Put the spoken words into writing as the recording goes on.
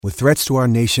With threats to our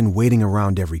nation waiting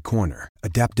around every corner,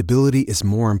 adaptability is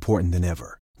more important than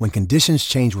ever. When conditions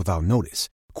change without notice,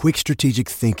 quick strategic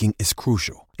thinking is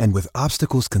crucial. And with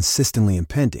obstacles consistently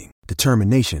impending,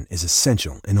 determination is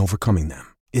essential in overcoming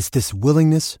them. It's this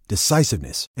willingness,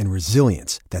 decisiveness, and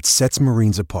resilience that sets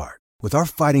Marines apart. With our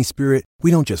fighting spirit, we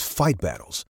don't just fight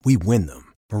battles, we win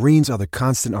them. Marines are the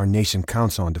constant our nation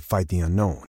counts on to fight the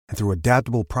unknown. And through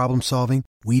adaptable problem solving,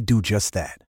 we do just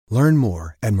that. Learn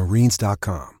more at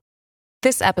marines.com.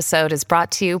 This episode is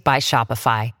brought to you by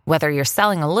Shopify. Whether you're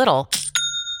selling a little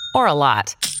or a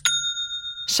lot,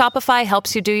 Shopify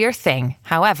helps you do your thing,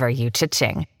 however you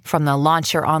cha-ching. From the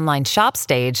launch your online shop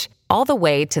stage, all the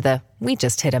way to the we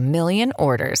just hit 1 million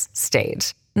orders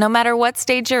stage. No matter what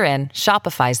stage you're in,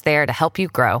 Shopify's there to help you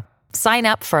grow. Sign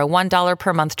up for a $1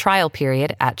 per month trial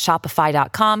period at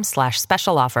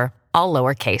shopify.com/special offer, all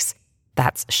lowercase.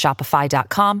 That's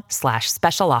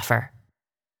shopify.com/special offer.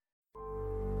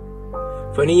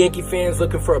 For any Yankee fans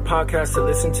looking for a podcast to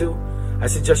listen to, I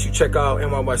suggest you check out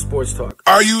NYY Sports Talk.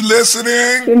 Are you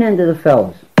listening? Tune into the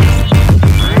fellas.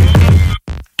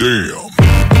 Damn.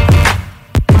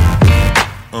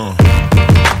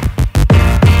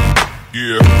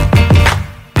 Yeah.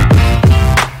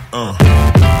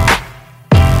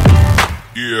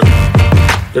 Yeah.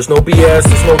 There's no BS,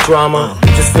 there's no drama. You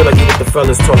just feel like you're with the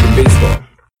fellas talking baseball.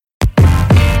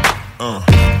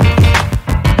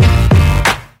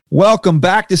 Welcome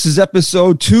back. This is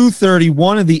episode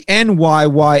 231 of the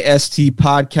NYYST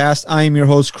podcast. I am your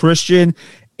host, Christian,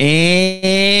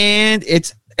 and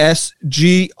it's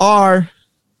SGR.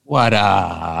 What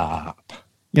up?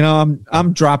 You know,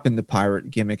 I'm dropping the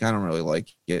pirate gimmick. I don't really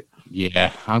like it.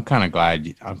 Yeah, I'm kind of glad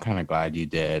you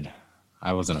did.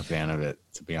 I wasn't a fan of it,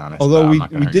 to be honest. Although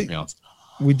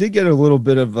we did get a little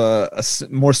bit of a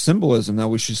more symbolism that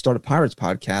we should start a Pirates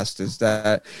podcast, is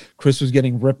that Chris was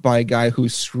getting ripped by a guy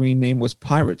whose screen name was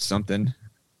Pirate something.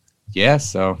 Yeah,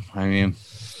 so I mean,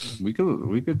 we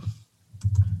could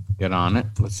get on it.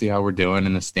 Let's see how we're doing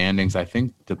in the standings. I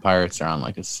think the Pirates are on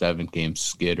like a 7-game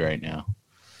skid right now.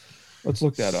 Let's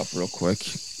look that up real quick.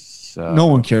 So, no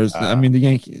one cares. I mean, the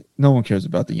Yankees. No one cares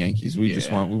about the Yankees. We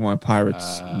want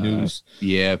Pirates news.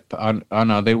 Yeah. Oh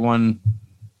no, they won.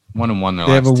 1-1 their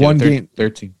they last have a two. one game.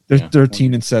 13. They're Yeah.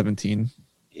 13 and 17.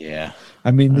 Yeah.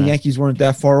 I mean, the Yankees weren't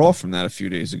that far off from that a few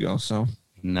days ago. So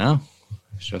no,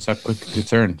 shows how quick it could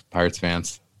turn. Pirates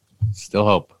fans still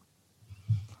hope.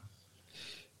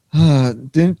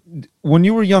 When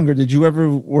you were younger,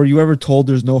 were you ever told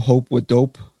there's no hope with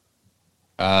dope?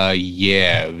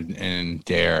 Yeah, and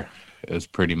Dare is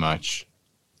pretty much.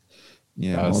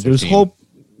 Yeah, well, there's hope.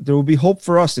 There will be hope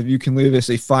for us if you can leave us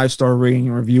a 5-star rating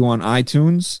and review on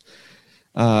iTunes.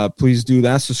 Please do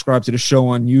that. Subscribe to the show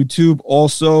on YouTube.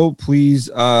 Also, please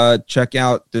check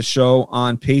out the show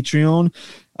on Patreon.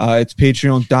 It's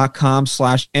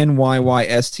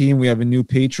patreon.com/NYYST, and we have a new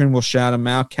patron. We'll shout him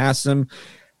out. Kasim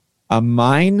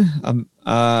Amine.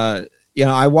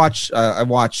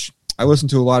 I listen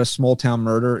to a lot of Small Town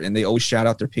Murder, and they always shout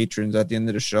out their patrons at the end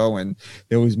of the show, and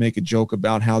they always make a joke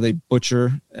about how they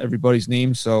butcher everybody's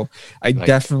name. So I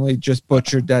definitely just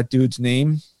butchered that dude's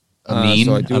name. Amin.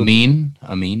 It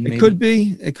could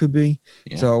be.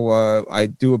 Yeah. So I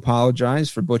do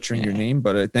apologize for butchering your name,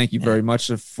 but thank you very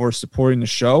much for supporting the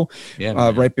show.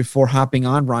 Yeah, right before hopping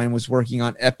on, Ryan was working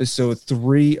on episode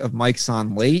 3 of Mike's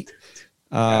on Late.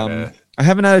 I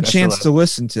haven't had a chance to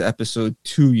listen to episode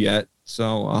 2 yet,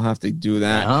 so I'll have to do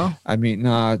that. Uh-huh. I mean,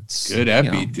 it's good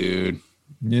epi, dude.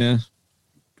 Yeah,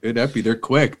 good epi. They're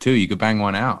quick too. You could bang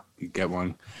one out. You get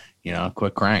one,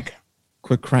 quick crank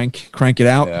it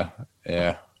out.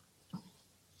 Yeah.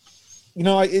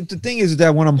 The thing is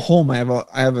that when I'm home, I have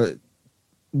a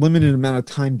limited amount of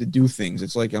time to do things.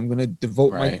 It's like I'm going to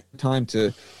devote my time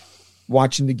to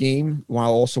watching the game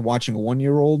while also watching a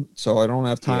 1-year-old, so I don't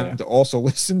have time to also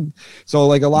listen. So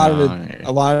like a lot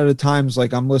of the times,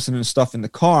 like I'm listening to stuff in the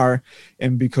car,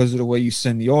 and because of the way you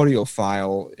send the audio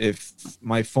file, if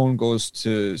my phone goes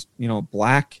to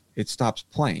black, it stops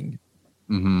playing.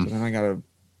 Mm-hmm. So then I gotta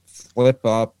flip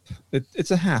up.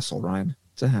 It's a hassle, Ryan.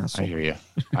 It's a hassle. I hear you,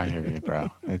 bro.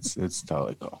 It's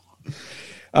totally cool.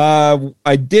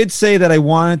 I did say that I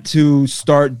wanted to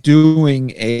start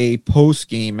doing a post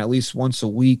game at least once a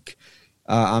week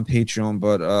on Patreon,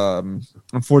 but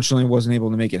unfortunately wasn't able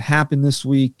to make it happen this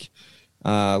week.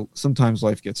 Sometimes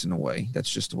life gets in the way. That's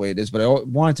just the way it is. But I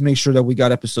wanted to make sure that we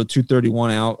got episode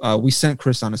 231 out. We sent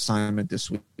Chris on assignment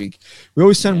this week. We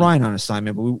always send Ryan on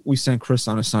assignment, but we sent Chris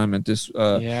on assignment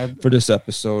for this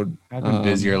episode. I've been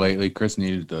busier lately. Chris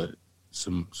needed to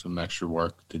some extra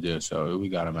work to do. So we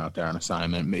got him out there on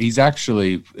assignment. He's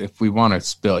actually, if we want to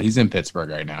spill, he's in Pittsburgh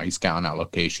right now. He's counting out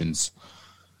locations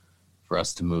for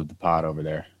us to move the pod over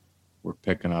there. We're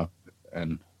picking up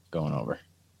and going over.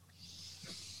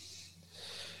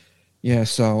 Yeah,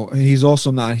 so he's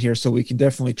also not here, so we can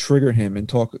definitely trigger him and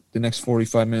talk the next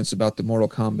 45 minutes about the Mortal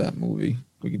Kombat movie.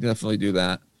 We can definitely do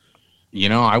that. You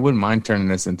know, I wouldn't mind turning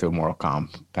this into a Mortal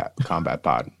Kombat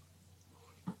pod.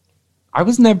 I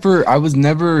was never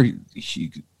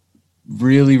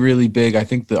really, really big. I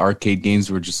think the arcade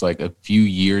games were just like a few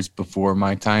years before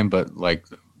my time, but like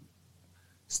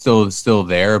still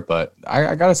there. But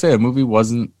I gotta say, the movie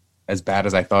wasn't as bad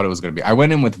as I thought it was going to be. I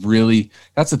went in with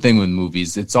that's the thing with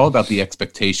movies. It's all about the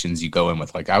expectations you go in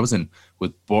with. Like I was in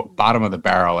with bottom of the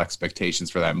barrel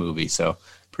expectations for that movie. So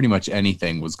pretty much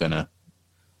anything was going to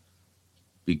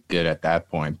be good at that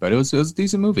point, but it was a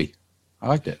decent movie. I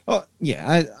liked it. Oh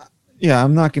yeah.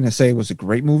 I'm not going to say it was a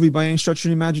great movie by any stretch of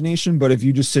the imagination, but if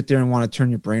you just sit there and want to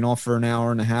turn your brain off for an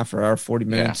hour and a half or hour, 40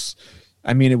 minutes,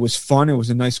 I mean, it was fun. It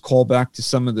was a nice callback to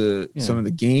some of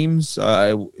the games.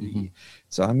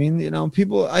 So, I mean, you know,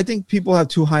 I think people have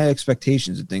too high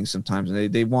expectations of things sometimes,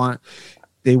 and they want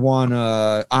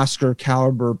Oscar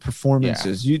caliber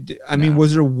performances. Yeah. I mean,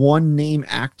 was there one name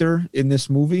actor in this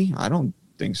movie? I don't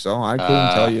think so. I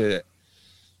couldn't tell you.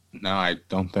 No, I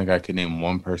don't think I could name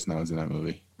one person that was in that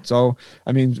movie. So,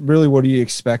 I mean, really, what are you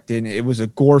expecting? It was a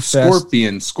gore fest.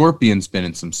 Scorpion's been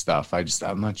in some stuff.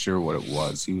 I'm not sure what it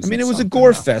was. It was a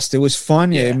gore fest. It was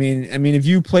fun. Yeah. I mean, if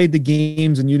you played the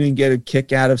games and you didn't get a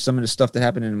kick out of some of the stuff that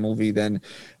happened in the movie, then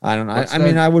I don't know.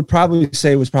 I would probably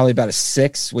say it was probably about a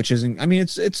 6, which isn't. I mean,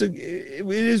 it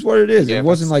is what it is. Yeah, it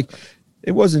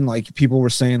wasn't like people were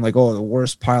saying like, oh, the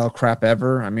worst pile of crap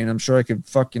ever. I mean, I'm sure I could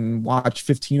fucking watch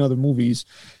 15 other movies.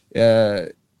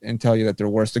 And tell you that they're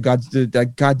worse.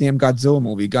 That goddamn Godzilla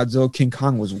movie, Godzilla King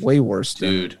Kong, was way worse.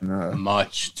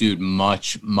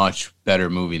 Much better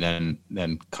movie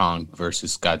than Kong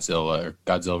versus Godzilla or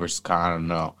Godzilla versus Kong. I don't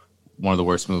know. One of the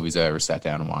worst movies I ever sat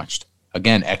down and watched.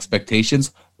 Again,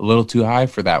 expectations a little too high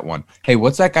for that one. Hey,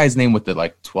 what's that guy's name with the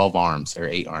like 12 arms or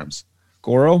 8 arms?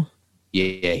 Goro?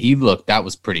 Yeah, that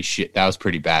was pretty shit. That was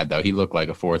pretty bad though. He looked like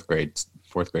a fourth grader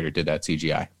did that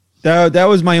CGI. That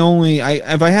was my only.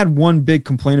 If I had one big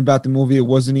complaint about the movie, it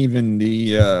wasn't even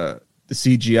the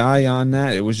CGI on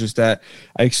that. It was just that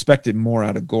I expected more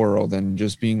out of Goro than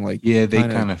just being like. Yeah, they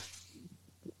kind of.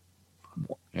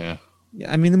 Yeah.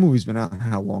 Yeah, I mean the movie's been out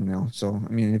how long now? So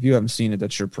I mean, if you haven't seen it,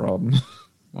 that's your problem.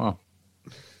 Well,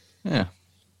 yeah,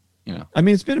 you know. I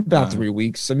mean, it's been about 3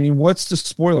 weeks. I mean, what's the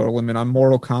spoiler limit on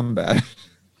Mortal Kombat?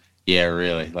 Yeah,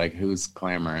 really. Like, who's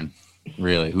clamoring?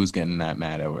 Really, who's getting that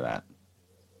mad over that?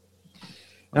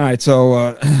 All right,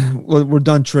 so we're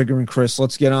done triggering Chris.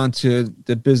 Let's get on to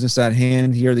the business at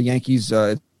hand here. The Yankees,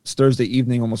 it's Thursday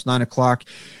evening, almost 9 o'clock.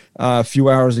 A few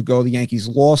hours ago, the Yankees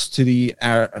lost to the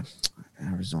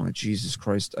Arizona. Jesus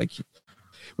Christ.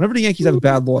 Whenever the Yankees have a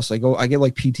bad loss, I get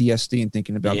like PTSD and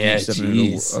thinking about Game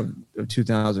 7 of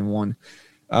 2001.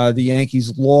 The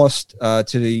Yankees lost to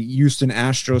the Houston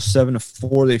Astros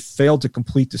 7-4. They failed to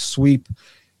complete the sweep.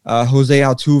 Jose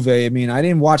Altuve. I mean, I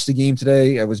didn't watch the game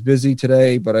today. I was busy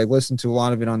today, but I listened to a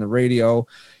lot of it on the radio.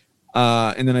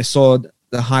 And then I saw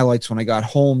the highlights when I got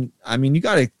home. I mean, you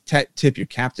got to tip your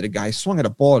cap to the guy. He swung at a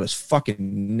ball at his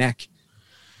fucking neck.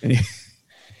 And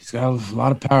he's got a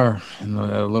lot of power in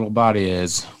the little body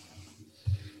is.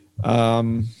 He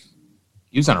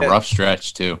was on a rough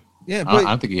stretch, too. Yeah, I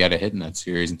don't think he had a hit in that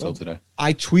series until today.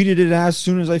 I tweeted it as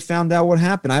soon as I found out what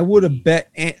happened. I would have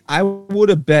bet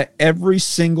every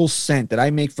single cent that I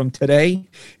make from today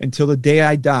until the day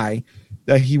I die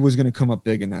that he was going to come up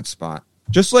big in that spot.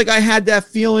 Just like I had that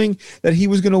feeling that he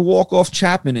was going to walk off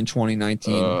Chapman in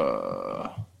 2019.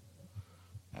 That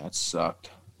sucked.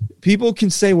 People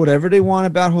can say whatever they want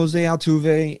about Jose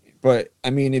Altuve, but I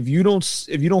mean, if you don't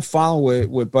follow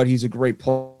it, but he's a great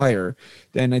player,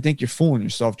 then I think you're fooling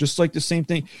yourself. Just like the same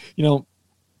thing, you know,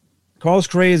 Carlos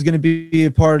Correa is going to be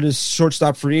a part of this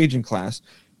shortstop free agent class.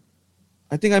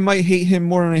 I think I might hate him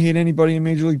more than I hate anybody in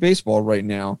Major League Baseball right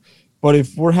now. But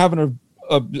if we're having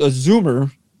a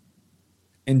Zoomer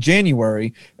in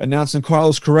January announcing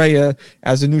Carlos Correa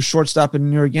as a new shortstop in the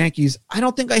New York Yankees, I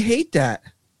don't think I hate that.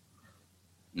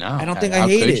 No, I don't think I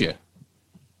hate it. You?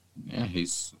 Yeah,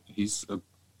 he's a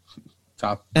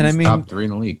top 3 in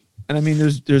the league. And I mean,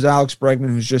 there's Alex Bregman,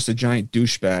 who's just a giant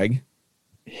douchebag.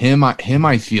 Him,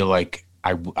 I feel like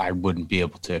I wouldn't be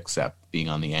able to accept being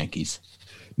on the Yankees.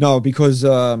 No, because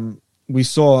we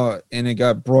saw, and it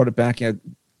got brought back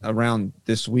around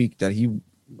this week that he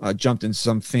jumped in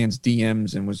some fans'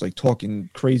 DMs and was like talking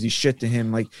crazy shit to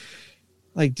him. Like,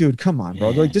 Like, dude, come on,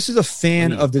 bro. Like, this is a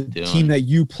fan of the team that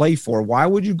you play for. Why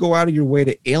would you go out of your way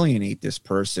to alienate this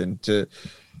person?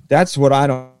 That's what I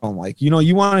don't like.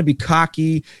 You want to be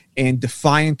cocky and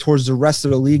defiant towards the rest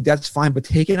of the league. That's fine, but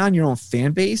take it on your own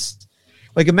fan base.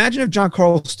 Like, imagine if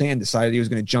Giancarlo Stanton decided he was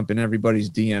going to jump in everybody's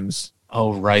DMs.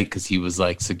 Oh, right, because he was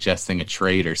like suggesting a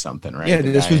trade or something, right? Yeah,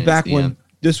 this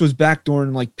was back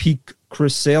during like peak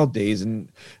Chris Sale days,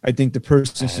 and I think the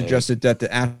person suggested that the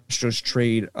Astros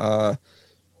trade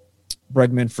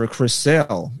Bregman for Chris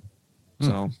Sale.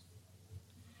 So,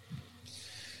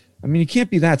 I mean, you can't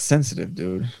be that sensitive,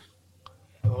 dude.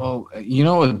 Well, you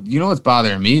know what's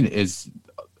bothering me is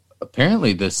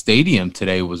apparently the stadium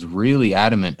today was really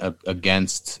adamant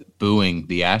against booing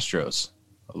the Astros.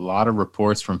 A lot of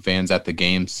reports from fans at the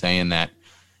game saying that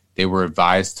they were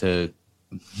advised to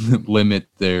limit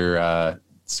their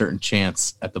certain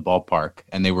chants at the ballpark,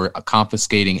 and they were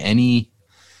confiscating any,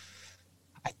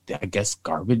 I guess,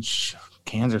 garbage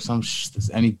cans or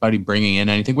anybody bringing in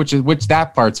anything, which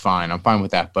that part's fine. I'm fine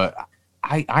with that, but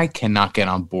I cannot get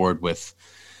on board with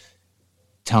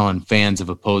telling fans of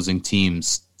opposing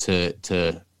teams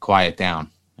to quiet down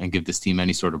and give this team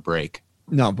any sort of break.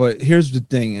 No, but here's the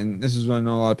thing, and this is what I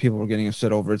know a lot of people are getting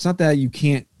upset over. It's not that you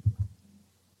can't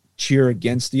cheer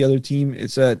against the other team.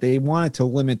 It's that they wanted to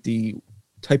limit the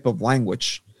type of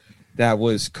language that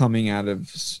was coming out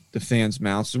of the fans'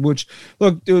 mouths, which,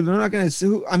 look, dude, they're not going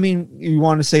to – I mean, you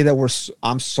want to say that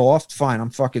I'm soft? Fine, I'm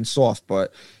fucking soft.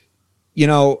 But,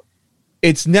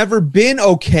 it's never been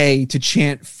okay to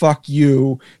chant "fuck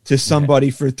you" to somebody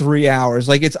for 3 hours.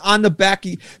 Like, it's on the back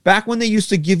when they used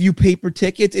to give you paper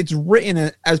tickets. It's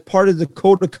written as part of the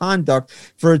code of conduct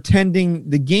for attending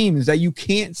the games that you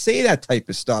can't say that type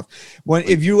of stuff.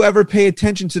 If you ever pay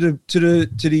attention to the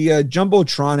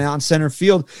jumbotron out in center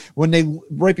field, when they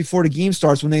right before the game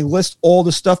starts, when they list all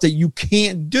the stuff that you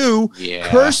can't do,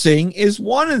 cursing is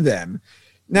one of them.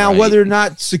 Now, whether or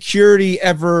not security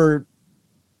ever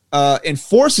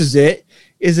enforces it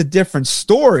is a different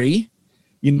story.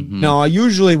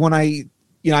 Usually when I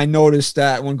noticed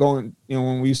that when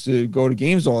we used to go to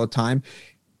games all the time,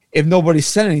 if nobody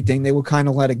said anything, they would kind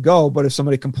of let it go. But if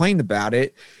somebody complained about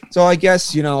it, so I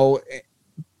guess,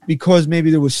 because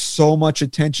maybe there was so much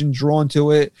attention drawn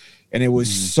to it and it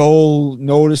was so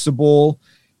noticeable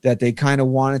that they kind of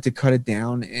wanted to cut it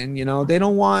down. And, they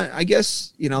don't want, I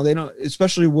guess, they don't,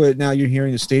 especially with now you're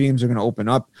hearing the stadiums are going to open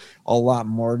up a lot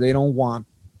more. They don't want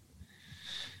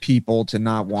people to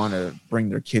not want to bring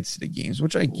their kids to the games,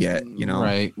 which I get,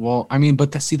 Right. Well, I mean,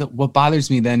 but what bothers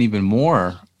me then even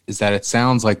more is that it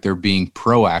sounds like they're being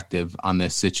proactive on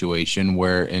this situation,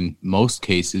 where in most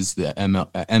cases the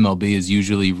MLB is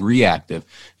usually reactive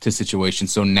to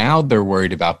situations. So now they're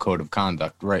worried about code of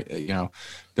conduct, right?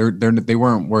 They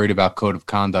weren't worried about code of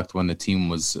conduct when the team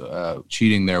was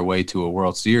cheating their way to a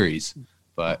World Series.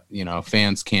 But,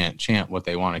 fans can't chant what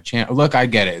they want to chant. Look, I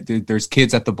get it. There's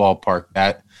kids at the ballpark.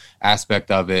 That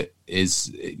aspect of it is,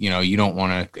 you don't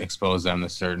want to expose them to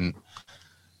certain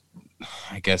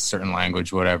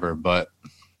language, whatever. But,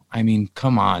 I mean,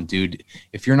 come on, dude.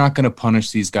 If you're not going to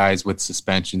punish these guys with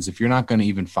suspensions, if you're not going to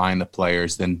even fine the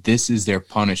players, then this is their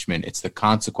punishment. It's the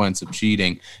consequence of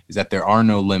cheating, is that there are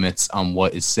no limits on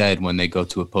what is said when they go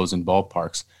to opposing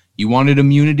ballparks. You wanted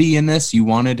immunity in this? You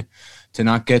wanted to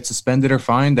not get suspended or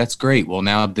fined? That's great. Well,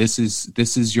 now this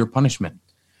is your punishment.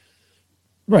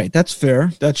 Right. That's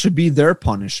fair. That should be their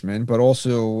punishment. But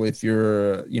also, if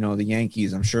you're, the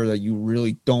Yankees, I'm sure that you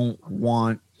really don't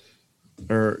want,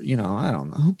 or, I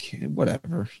don't know. Okay,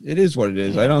 whatever. It is what it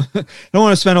is. I don't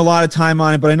want to spend a lot of time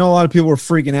on it, but I know a lot of people were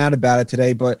freaking out about it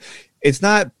today. But it's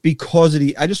not because of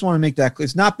I just want to make that clear.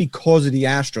 It's not because of the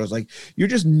Astros. Like, you're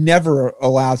just never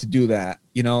allowed to do that.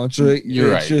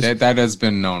 You're right. Just, that has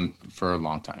been known for a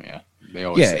long time. Yeah. They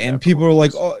always say and people are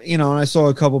like, and I saw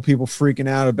a couple of people freaking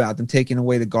out about them taking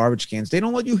away the garbage cans. They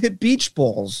don't let you hit beach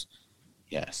balls.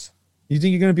 Yes. You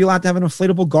think you're going to be allowed to have an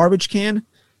inflatable garbage can?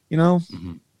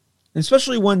 Mm-hmm.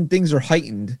 Especially when things are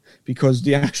heightened because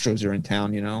the Astros are in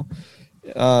town,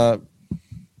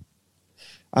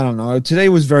 I don't know. Today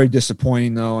was very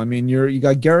disappointing, though. I mean, you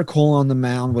got Garrett Cole on the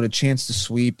mound with a chance to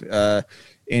sweep, and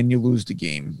you lose the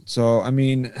game. So, I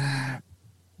mean,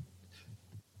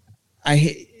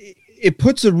 it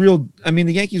puts a real. I mean,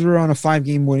 the Yankees were on a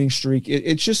 5-game winning streak.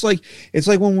 It's just like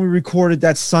when we recorded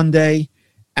that Sunday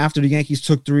after the Yankees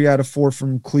took 3 out of 4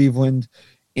 from Cleveland,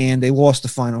 and they lost the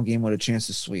final game with a chance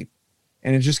to sweep.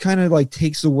 And it just kind of like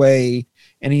takes away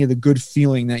any of the good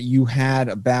feeling that you had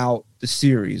about the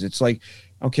series. It's like,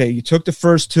 okay, you took the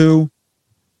first 2,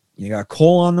 you got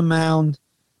Cole on the mound,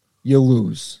 you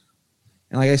lose.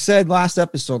 And like I said last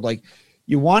episode, like,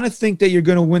 You want to think that you're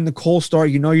going to win the cold start.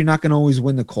 You know you're not going to always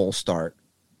win the cold start.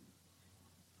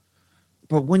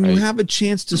 But when you have a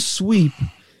chance to sweep,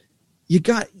 you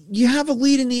have a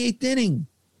lead in the 8th inning.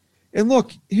 And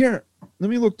look, here, let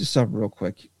me look this up real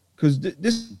quick because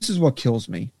this is what kills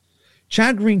me.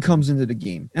 Chad Green comes into the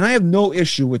game, and I have no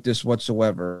issue with this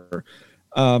whatsoever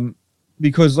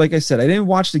because, like I said, I didn't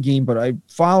watch the game, but I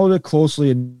followed it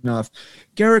closely enough.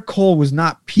 Garrett Cole was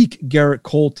not peak Garrett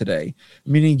Cole today. I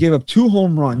mean, he gave up 2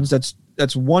 home runs.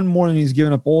 That's one more than he's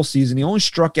given up all season. He only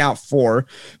struck out 4,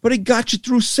 but he got you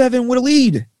through 7 with a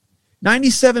lead.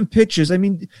 97 pitches. I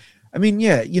mean,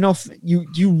 yeah, you know, do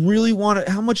you really want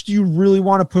to? How much do you really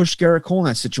want to push Garrett Cole in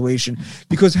that situation?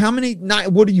 Because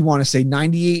what do you want to say?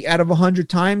 98 out of 100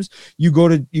 times you go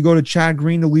to Chad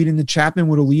Green to lead into Chapman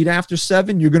with a lead after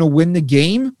 7, you're going to win the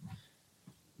game.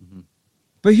 Mm-hmm.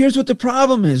 But here's what the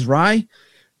problem is, right?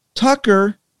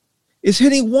 Tucker is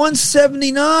hitting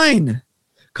 179.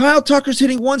 Kyle Tucker's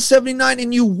hitting 179,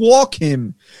 and you walk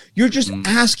him. You're just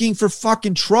asking for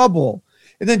fucking trouble.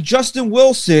 And then Justin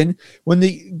Wilson, when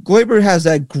the Gleyber has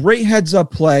that great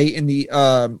heads-up play in the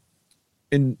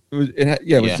in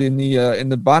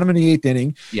the bottom of the 8th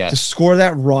inning to score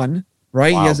that run, right?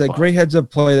 He has that great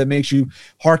heads-up play that makes you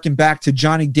harken back to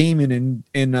Johnny Damon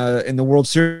in the World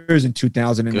Series in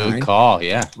 2009. Good call,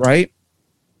 yeah. Right?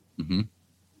 Mm-hmm.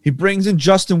 He brings in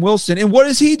Justin Wilson, and what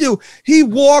does he do? He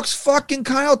walks fucking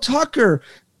Kyle Tucker.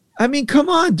 I mean, come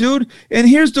on, dude. And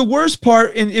here's the worst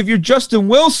part, and if you're Justin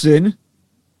Wilson,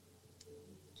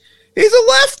 he's a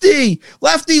lefty.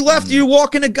 Lefty. You're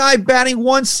walking a guy batting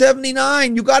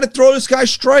 179. You got to throw this guy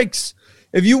strikes.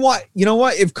 If you want, you know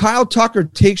what? If Kyle Tucker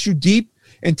takes you deep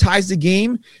and ties the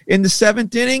game in the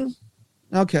 7th inning,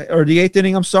 okay, or the 8th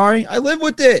inning, I'm sorry, I live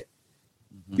with it.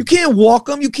 You can't walk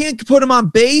him. You can't put him on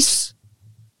base.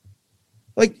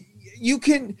 Like, you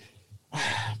can.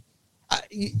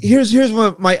 Here's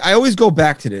what I always go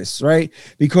back to this, right?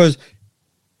 Because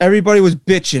everybody was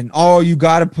bitching. Oh, you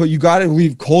got to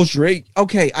leave Cole's your ace.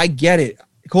 Okay, I get it.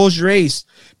 Cole's your ace,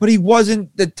 but he wasn't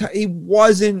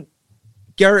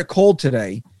Garrett Cole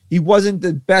today. He wasn't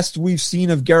the best we've seen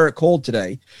of Garrett Cole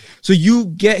today. So you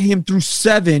get him through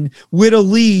 7 with a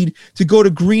lead to go to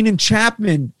Green and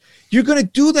Chapman. You're going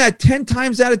to do that 10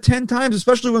 times out of 10 times,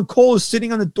 especially when Cole is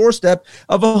sitting on the doorstep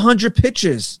of 100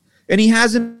 pitches, and he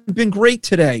hasn't been great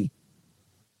today.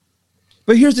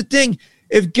 But here's the thing.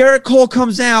 If Garrett Cole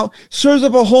comes out, serves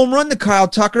up a home run to Kyle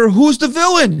Tucker, who's the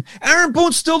villain? Aaron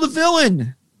Boone's still the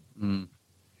villain.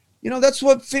 You know, that's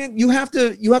what you have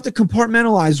to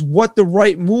compartmentalize what the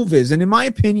right move is. And in my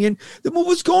opinion, the move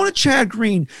was going to Chad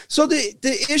Green. So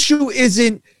the issue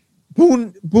isn't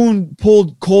Boone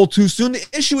pulled Cole too soon. The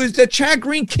issue is that Chad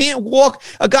Green can't walk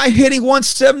a guy hitting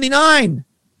 179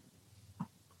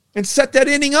 and set that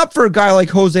inning up for a guy like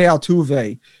Jose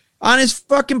Altuve on his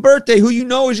fucking birthday, who you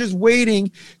know is just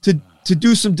waiting to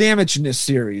do some damage in this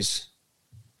series.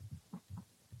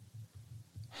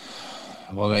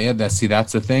 Well, yeah, that's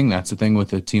the thing. That's the thing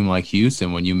with a team like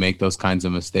Houston. When you make those kinds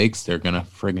of mistakes, they're going to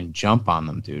friggin' jump on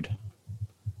them, dude.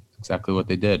 Exactly what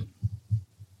they did.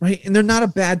 Right, and they're not a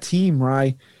bad team,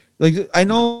 right? Like, I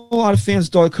know a lot of fans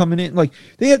start coming in. Like,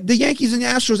 they have the Yankees and the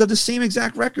Astros have the same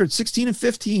exact record,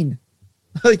 16-15.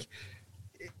 Like,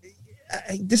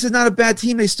 this is not a bad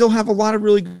team. They still have a lot of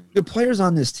really good players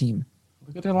on this team.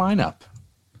 Look at their lineup.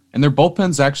 And their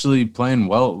bullpen's actually playing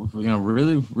well,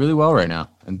 really, really well right now.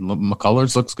 And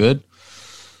McCullers looks good.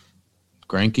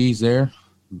 Greinke's there.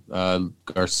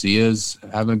 Garcia's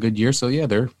having a good year. So, yeah,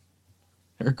 they're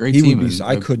a great team.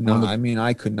 I could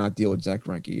not deal with Zach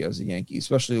Greinke as a Yankee,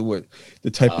 especially with the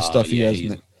type of stuff he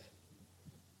has.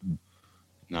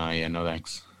 No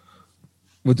thanks.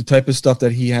 With the type of stuff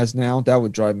that he has now, that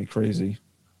would drive me crazy.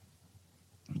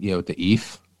 Yeah, with the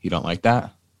EF, you don't like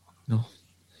that? No.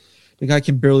 The guy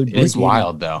can barely break. It's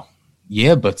wild, though.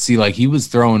 Yeah, but see, like, he was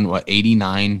throwing,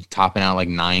 89, topping out,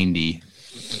 90.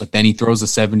 But then he throws a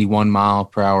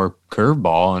 71-mile-per-hour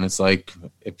curveball, and it's like,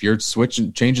 if you're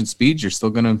changing speeds, you're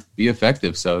still going to be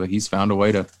effective. So he's found a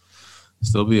way to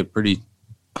still be a pretty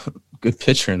good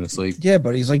pitcher in this league. Yeah,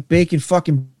 but he's like baking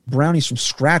fucking brownies from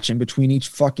scratch in between each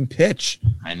fucking pitch.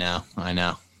 I know.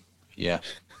 Yeah.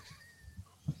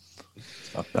 It's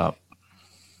fucked up.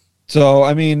 So,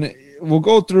 I mean, we'll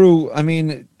go through. I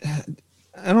mean,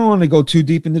 I don't want to go too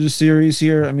deep into the series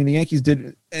here. I mean, the Yankees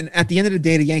did, and at the end of the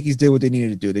day, the Yankees did what they needed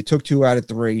to do. They took 2 out of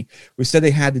 3. We said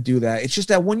they had to do that. It's just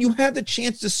that when you have the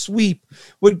chance to sweep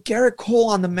with Garrett Cole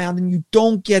on the mound and you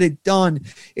don't get it done,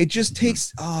 it just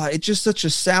takes, it's just such a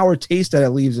sour taste that it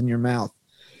leaves in your mouth.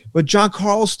 But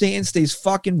Giancarlo Stanton stays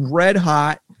fucking red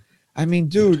hot. I mean,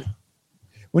 dude,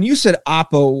 when you said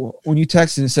Oppo, when you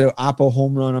texted and said Oppo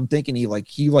home run, I'm thinking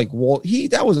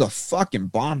that was a fucking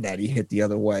bomb that he hit the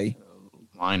other way.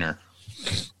 Liner.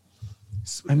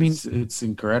 I mean, it's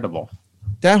incredible.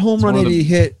 That home run that he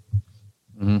hit.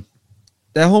 Mm-hmm.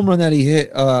 That home run that he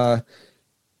hit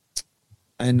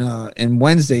in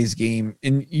Wednesday's game,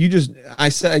 and I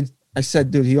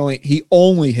said, dude, he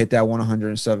only hit that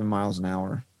 107 miles an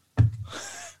hour.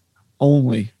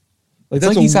 Only. It's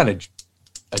like he's at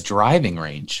a driving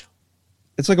range.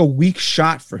 It's like a weak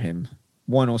shot for him.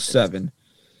 107.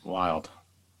 It's wild.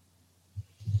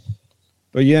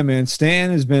 But yeah, man,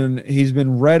 Stan he's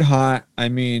been red hot. I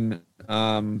mean,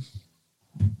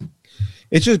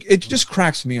 it just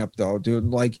cracks me up though, dude.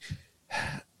 Like,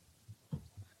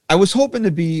 I was hoping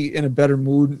to be in a better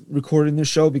mood recording this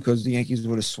show because the Yankees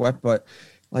would have swept, but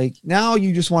like now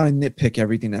you just want to nitpick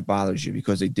everything that bothers you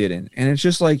because they didn't. And it's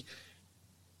just like,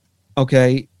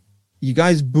 okay, you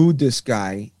guys booed this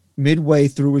guy midway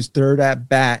through his third at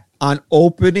bat on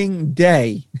opening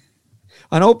day.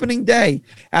 On opening day,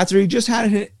 after he just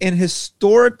had an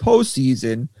historic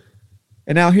postseason,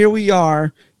 and now here we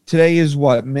are. Today is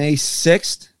what, May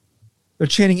 6th? They're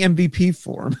chanting MVP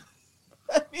for him.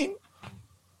 I mean,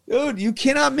 dude, you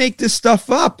cannot make this stuff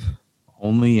up.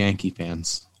 Only Yankee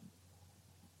fans.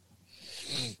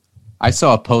 I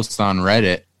saw a post on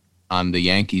Reddit on the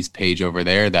Yankees page over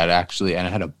there that actually, and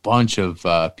it had a bunch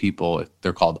of people,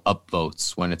 they're called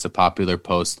upvotes when it's a popular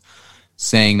post,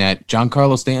 saying that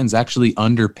Giancarlo Stanton's actually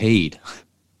underpaid.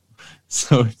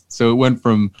 So it went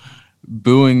from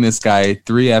booing this guy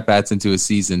 3 at-bats into a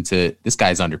season to this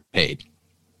guy's underpaid.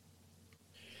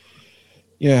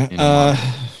 Yeah.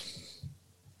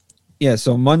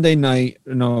 So Monday night,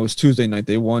 no, it was Tuesday night.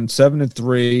 They won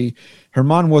 7-3.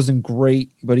 Herman wasn't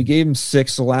great, but he gave him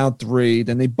 6, allowed 3.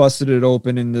 Then they busted it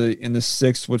open in the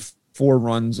 6th with 4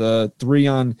 runs, 3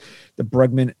 on the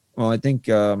Bregman. Well, I think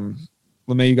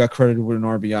LeMahieu got credited with an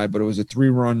RBI, but it was a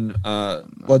 3-run,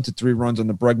 led to 3 runs on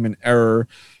the Bregman error.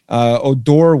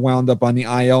 Odor wound up on the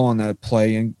IL on that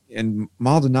play, and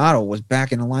Maldonado was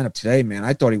back in the lineup today, man.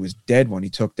 I thought he was dead when he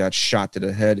took that shot to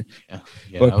the head. Yeah,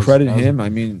 but credit him. I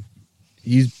mean,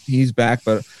 he's back,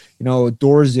 but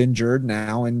Odor's injured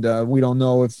now, and we don't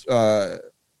know if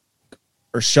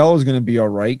Urshela is going to be all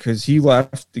right because he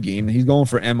left the game. He's going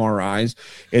for MRIs.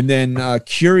 And then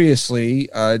curiously,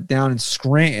 down in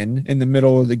Scranton in the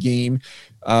middle of the game,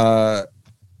 Miguel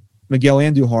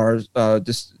Andujar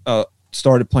just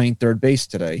started playing third base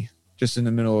today, just in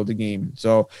the middle of the game.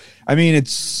 So, I mean,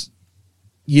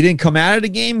 he didn't come out of the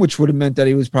game, which would have meant that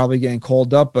he was probably getting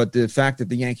called up. But the fact that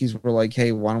the Yankees were like,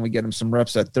 hey, why don't we get him some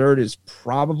reps at third is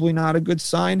probably not a good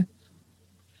sign.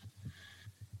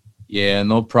 Yeah, and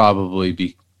they'll probably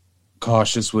be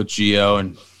cautious with Gio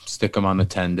and stick him on the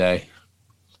 10-day.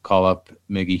 Call up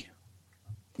Miggy.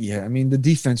 Yeah, I mean, the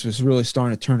defense was really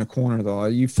starting to turn a corner, though.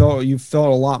 You felt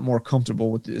a lot more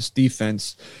comfortable with this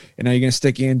defense, and now you're going to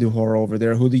stick Andujar over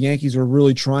there, who the Yankees are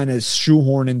really trying to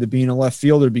shoehorn into being a left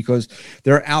fielder because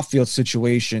their outfield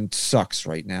situation sucks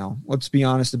right now. Let's be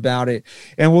honest about it.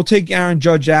 And we'll take Aaron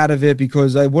Judge out of it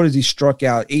because what has he struck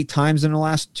out 8 times in the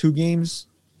last 2 games?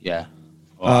 Yeah.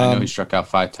 Well, I know he struck out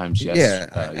 5 times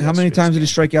yesterday. Yeah. How many times did he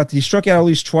strike out? He struck out at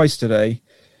least twice today.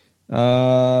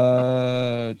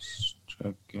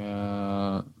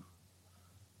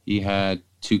 He had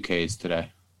 2 Ks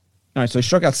today. All right, so he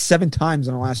struck out 7 times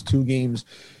in the last 2 games.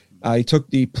 He took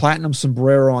the platinum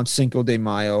sombrero on Cinco de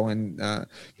Mayo, and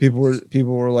people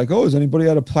were like, "Oh, has anybody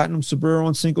had a platinum sombrero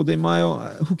on Cinco de Mayo?"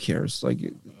 Who cares?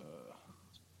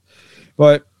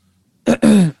 But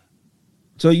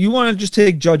so you want to just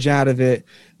take Judge out of it.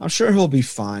 I'm sure he'll be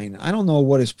fine. I don't know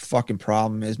what his fucking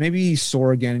problem is. Maybe he's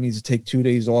sore again and needs to take 2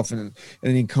 days off and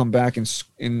then he can come back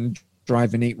and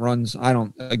drive in 8 runs. I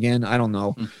don't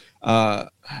know.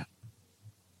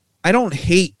 I don't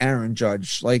hate Aaron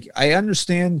Judge. Like, I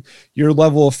understand your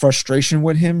level of frustration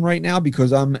with him right now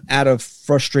because I'm at a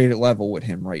frustrated level with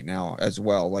him right now as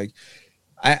well. Like,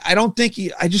 I don't think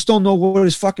I just don't know what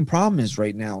his fucking problem is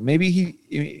right now. Maybe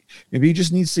he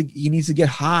just needs to get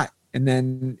hot, and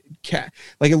then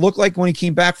it looked like when he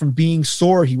came back from being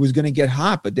sore, he was going to get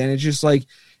hot, but then it's just like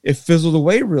it fizzled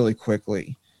away really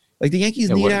quickly. Like, the Yankees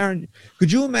need Aaron.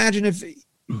 Could you imagine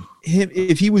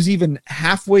if he was even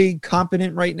halfway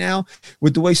competent right now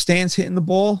with the way Stan's hitting the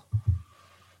ball?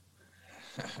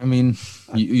 I mean,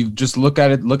 you just look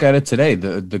at it today.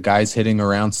 The guys hitting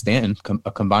around Stanton, a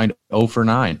combined 0 for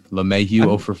 9. LeMahieu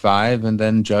 0 for 5, and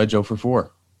then Judge 0 for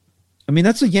 4. I mean,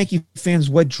 that's a Yankee fan's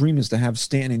wet dream, is to have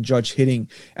Stanton and Judge hitting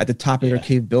at the top of their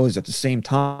capabilities at the same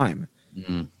time.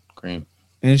 Great.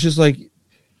 And it's just like,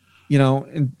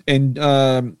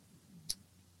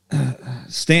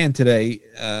 Stan today.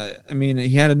 I mean,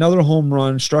 he had another home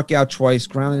run, struck out twice,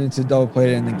 grounded into double play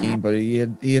to end the game, but he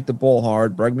hit the ball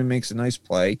hard. Bregman makes a nice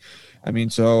play. I mean,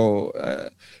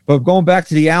 but going back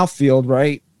to the outfield,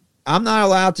 right? I'm not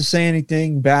allowed to say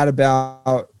anything bad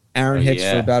about Aaron Hicks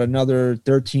for about another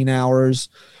 13 hours,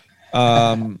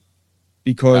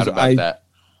 because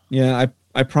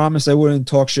I promised I wouldn't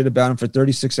talk shit about him for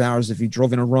 36 hours if he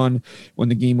drove in a run when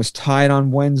the game was tied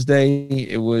on Wednesday.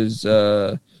 It was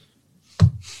it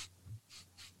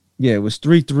was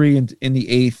 3-3 in the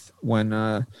eighth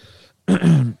when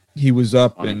he was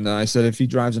up, and I said if he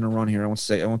drives in a run here, I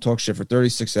won't talk shit for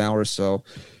 36 hours. So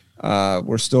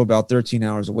we're still about 13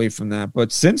 hours away from that.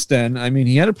 But since then, I mean,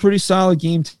 he had a pretty solid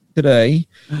game today.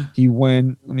 He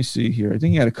went. Let me see here. I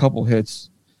think he had a couple hits.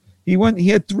 He went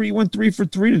 3 for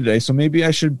 3 today. So maybe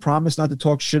I should promise not to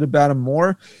talk shit about him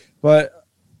more. But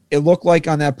it looked like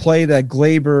on that play that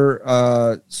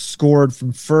Glaber scored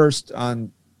from first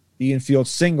on the infield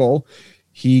single,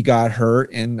 he got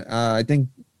hurt. And I think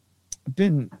I've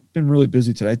been really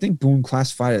busy today. I think Boone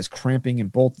classified as cramping in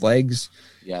both legs.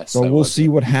 Yes. So we'll see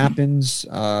what happens.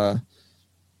 I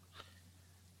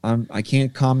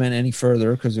can't comment any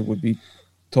further because it would be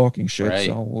talking shit. Right.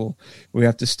 So we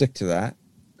have to stick to that.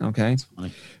 Okay.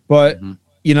 But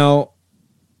you know,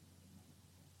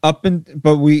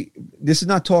 this is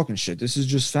not talking shit. This is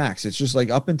just facts. It's just like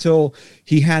up until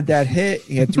he had that hit,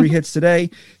 he had 3 hits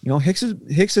today. You know, Hicks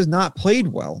has not played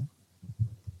well.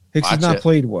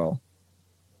 Played well.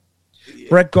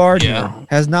 Brett Gardner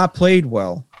has not played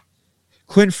well.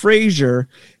 Clint Frazier.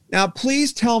 Now,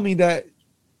 please tell me that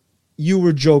you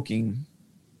were joking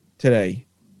today.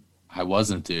 I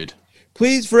wasn't, dude.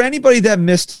 Please, for anybody that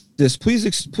missed this,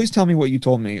 please tell me what you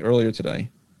told me earlier today.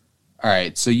 All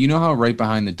right, so you know how right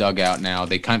behind the dugout now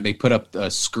they put up a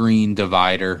screen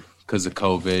divider because of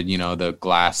COVID. You know, the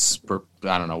glass,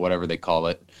 I don't know, whatever they call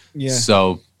it. Yeah.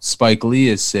 So Spike Lee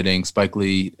is sitting. Spike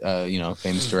Lee,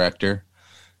 famous director,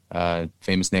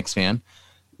 famous Knicks fan.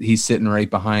 He's sitting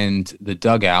right behind the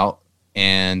dugout,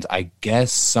 and I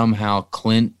guess somehow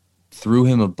Clint threw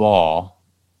him a ball.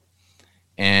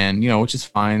 And, which is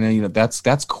fine.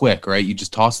 That's quick, right? You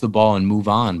just toss the ball and move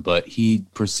on. But he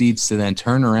proceeds to then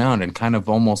turn around and kind of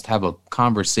almost have a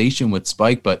conversation with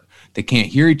Spike, but they can't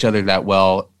hear each other that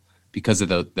well because of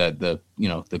the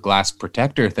glass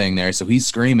protector thing there. So he's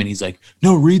screaming. He's like,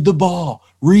 "No, read the ball.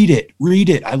 Read it.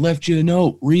 I left you a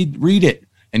note. Read it."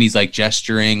 And he's like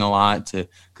gesturing a lot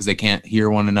because they can't hear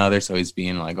one another. So he's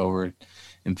being like over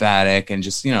emphatic and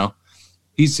just,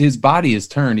 his body is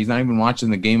turned. He's not even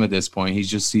watching the game at this point.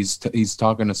 He's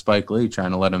talking to Spike Lee, trying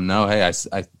to let him know, hey,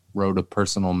 I wrote a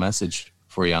personal message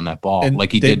for you on that ball, and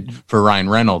like he did for Ryan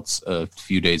Reynolds a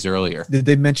few days earlier. Did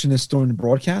they mention this during the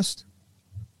broadcast?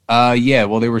 Yeah.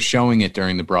 Well, they were showing it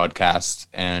during the broadcast,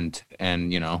 and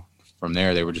from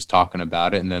there they were just talking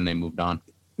about it, and then they moved on.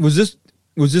 Was this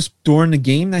during the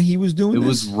game that he was doing? It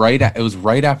was right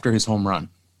after his home run.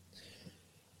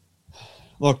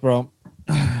 Look, bro.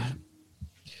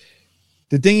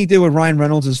 The thing he did with Ryan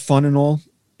Reynolds is fun and all,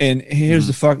 and here's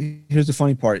the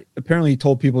funny part. Apparently, he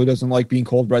told people he doesn't like being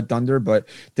called Red Thunder, but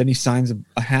then he signs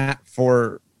a hat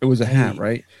for hat,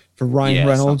 right? For Ryan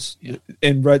Reynolds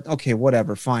and Red. Okay,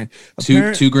 whatever, fine.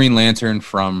 Two Green Lantern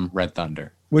from Red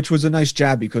Thunder, which was a nice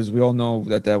jab because we all know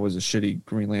that was a shitty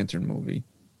Green Lantern movie.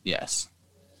 Yes.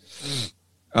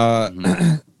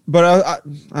 But I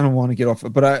don't want to get off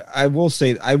it, but I will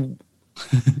say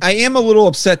I am a little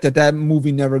upset that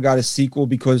movie never got a sequel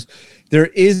because there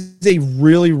is a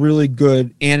really, really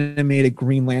good animated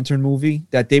Green Lantern movie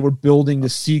that they were building the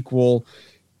sequel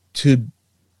to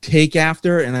take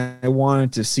after, and I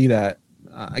wanted to see that.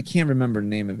 I can't remember the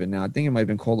name of it now. I think it might have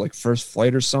been called like First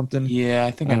Flight or something. Yeah,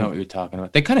 I think I know what you're talking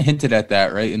about. They kind of hinted at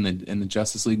that, right, in the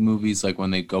Justice League movies, like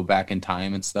when they go back in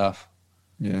time and stuff.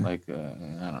 Yeah, like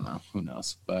I don't know, who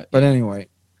knows, but anyway,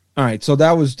 all right. So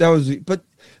that was. But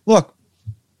look.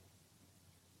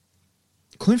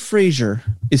 Clint Frazier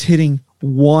is hitting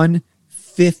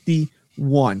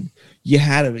 151. You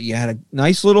had a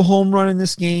nice little home run in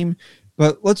this game,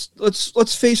 but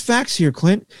let's face facts here,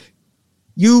 Clint.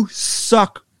 You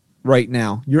suck right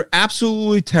now. You're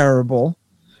absolutely terrible.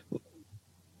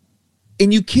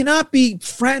 And you cannot be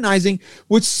fraternizing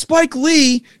with Spike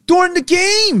Lee during the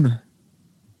game.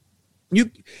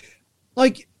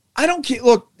 I don't care.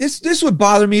 Look, this would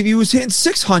bother me if he was hitting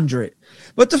 600.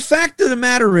 But the fact of the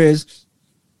matter is,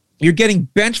 you're getting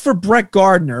benched for Brett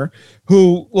Gardner,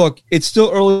 who, look, it's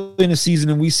still early in the season,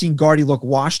 and we've seen Gardy look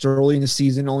washed early in the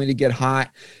season only to get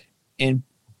hot and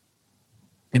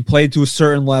play to a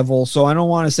certain level. So I don't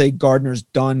want to say Gardner's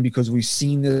done because we've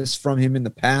seen this from him in the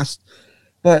past.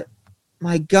 But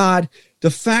my God,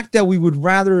 the fact that we would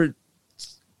rather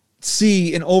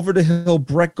see an over-the-hill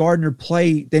Brett Gardner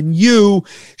play than you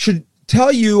should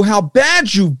tell you how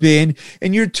bad you've been,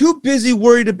 and you're too busy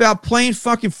worried about playing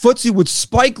fucking footsie with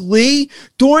Spike Lee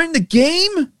during the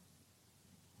game.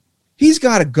 He's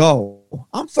got to go.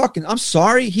 I'm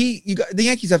sorry. The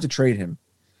Yankees have to trade him.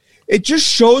 It just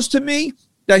shows to me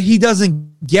that he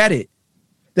doesn't get it.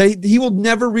 That he will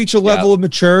never reach a level of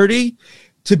maturity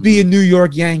to be a New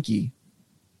York Yankee.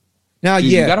 Now,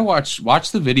 dude, you gotta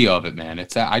watch the video of it, man.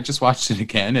 I just watched it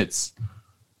again. It's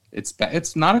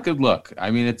not a good look.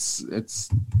 I mean, it's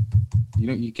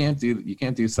you can't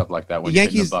do stuff like that when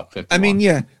Yankees, you're hitting $151. I mean,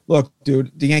 yeah. Look,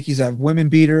 dude, the Yankees have women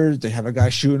beaters. They have a guy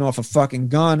shooting off a fucking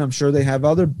gun. I'm sure they have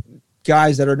other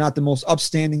guys that are not the most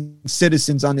upstanding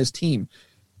citizens on this team.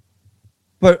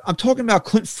 But I'm talking about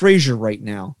Clint Frazier right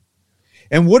now.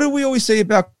 And what do we always say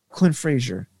about Clint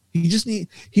Frazier? He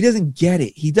doesn't get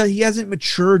it. He hasn't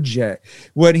matured yet.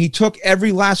 When he took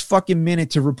every last fucking minute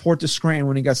to report to Scranton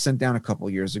when he got sent down a couple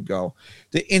of years ago,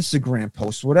 the Instagram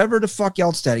posts, whatever the fuck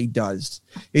else that he does,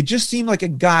 it just seemed like a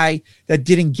guy that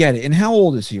didn't get it. And how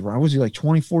old is he, Ron? Was he like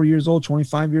 24 years old,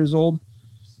 25 years old?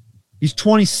 He's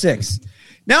 26.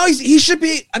 Now he should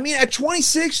be. I mean, at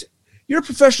 26, you're a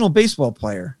professional baseball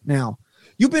player now.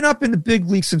 You've been up in the big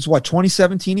league since what,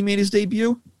 2017 he made his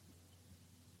debut?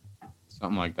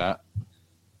 Something like that.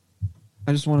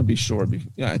 I just want to be sure.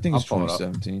 Yeah, I think it's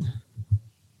 2017.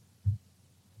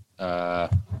 Yeah,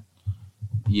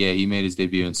 he made his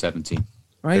debut in 17.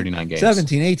 Right? 39 games.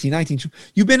 17, 18, 19.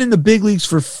 You've been in the big leagues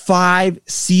for 5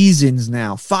 seasons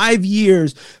now. 5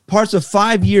 years. Parts of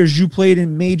 5 years you played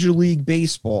in Major League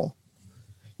Baseball.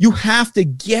 You have to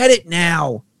get it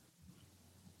now.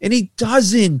 And he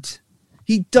doesn't.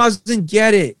 He doesn't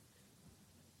get it.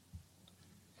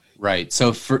 Right.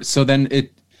 So then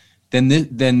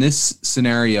this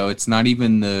scenario, it's not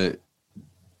even the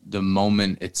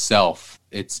moment itself.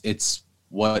 It's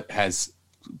what has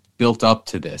built up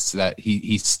to this, that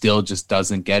he still just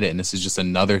doesn't get it. And this is just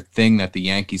another thing that the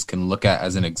Yankees can look at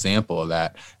as an example of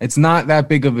that. It's not that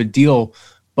big of a deal,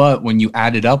 but when you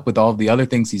add it up with all the other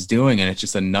things he's doing and it's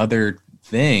just another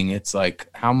thing, it's like,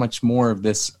 how much more of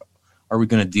this are we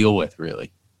going to deal with,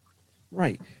 really?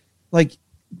 Right. Like,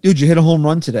 dude, you hit a home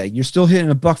run today. You're still hitting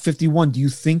 $151. Do you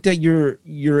think that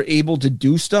you're able to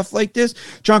do stuff like this?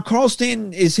 Giancarlo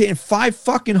Stanton is hitting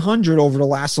 500 over the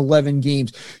last 11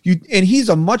 games. And he's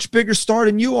a much bigger star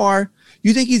than you are.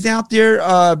 You think he's out there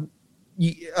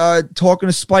talking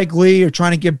to Spike Lee or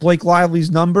trying to get Blake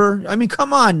Lively's number? I mean,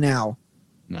 come on now.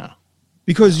 No.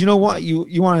 Because you know what?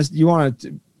 You want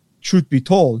to, truth be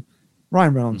told,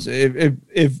 Ryan Reynolds,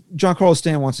 if Giancarlo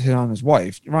Stanton wants to hit on his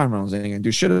wife, Ryan Reynolds ain't gonna do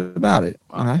shit about it.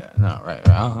 Okay? No, right.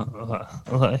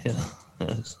 Okay,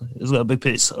 yeah. He's got a big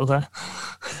piece. Okay.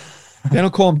 They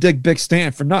don't call him Big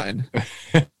Stanton for nothing.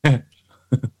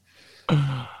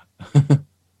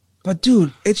 But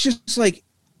dude, it's just like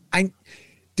the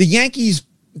Yankees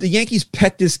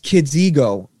pet this kid's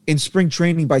ego in spring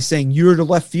training by saying you're the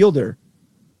left fielder,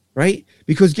 right?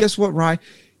 Because guess what, Ryan?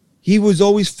 He was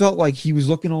always felt like he was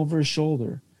looking over his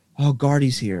shoulder. Oh,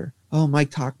 Gardy's here. Oh, Mike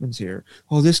Tauchman's here.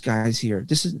 Oh, this guy's here.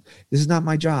 This is not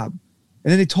my job.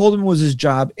 And then they told him it was his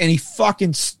job, and he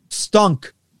fucking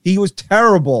stunk. He was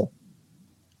terrible.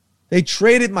 They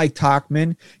traded Mike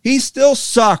Tauchman. He still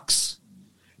sucks.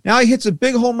 Now he hits a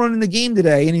big home run in the game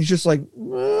today, and he's just like,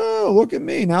 oh, look at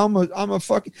me. Now I'm a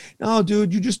fucking... No,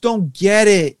 dude, you just don't get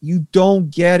it. You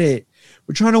don't get it.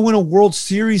 We're trying to win a World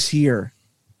Series here.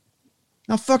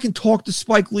 Now fucking talk to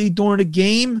Spike Lee during the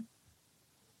game.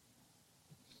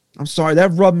 I'm sorry,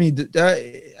 that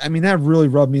really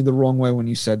rubbed me the wrong way when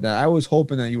you said that. I was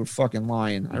hoping that you were fucking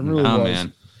lying. I really was.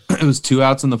 Man. It was 2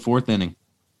 outs in the 4th inning.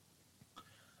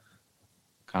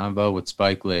 Combo with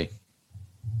Spike Lee.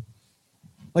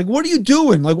 Like, what are you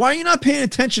doing? Like, why are you not paying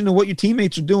attention to what your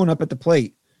teammates are doing up at the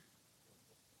plate?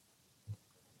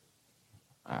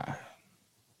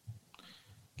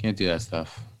 Can't do that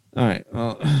stuff. All right.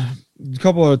 A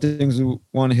couple of things we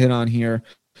want to hit on here.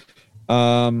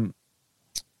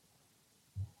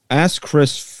 Ask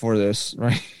Chris for this,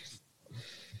 right?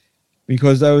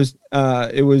 Because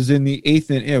it was in the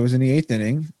 8th inning. It was in the 8th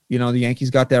inning. You know, the Yankees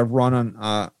got that run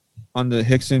on the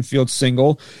Hicks infield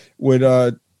single with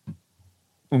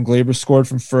when Gleyber scored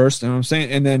from first. You know what I'm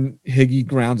saying? And then Higgy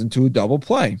grounds into a double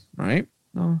play, right?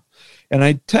 And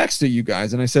I texted you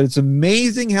guys, and I said, it's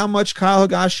amazing how much Kyle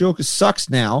Higashioka sucks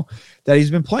now that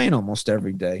he's been playing almost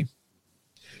every day.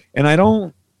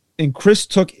 And Chris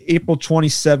took April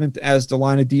 27th as the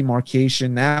line of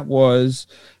demarcation. I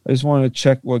just wanted to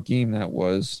check what game that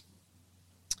was.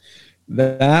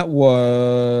 That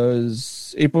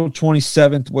was April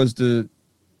 27th was the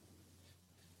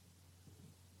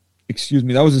excuse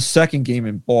me, that was the second game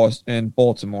in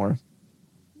Baltimore.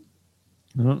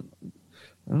 I don't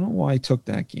know why I took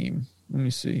that game. Let me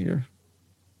see here.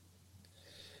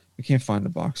 I can't find the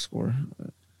box score.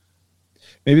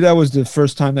 Maybe that was the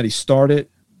first time that he started.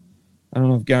 I don't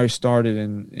know if Gary started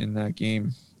in that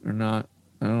game or not.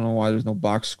 I don't know why there's no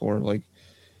box score. Like,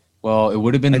 well, it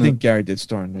would have been. I think Gary did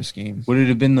start in this game. Would it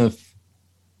have been the?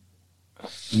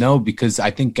 No, because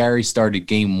I think Gary started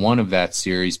game 1 of that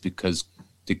series because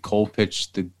did Cole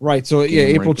pitch the right? So yeah,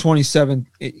 April 27th.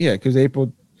 Yeah, because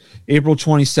April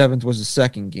 27th was the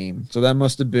second game. So that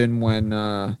must have been when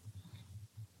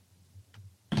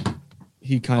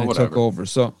he kind of took over.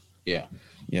 So yeah.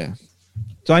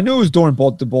 So I knew it was during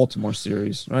the Baltimore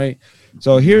series, right?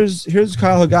 So here's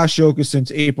Kyle Higashioka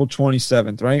since April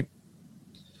 27th, right?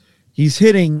 He's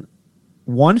hitting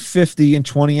 150 and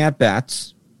 20 at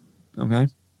bats. Okay.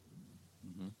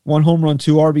 1 home run,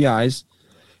 2 RBIs,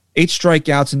 8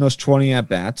 strikeouts in those 20 at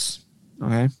bats.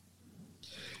 Okay.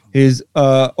 His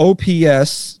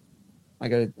OPS, I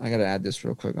gotta add this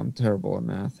real quick. I'm terrible at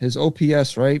math. His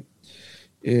OPS, right,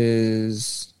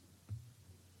 is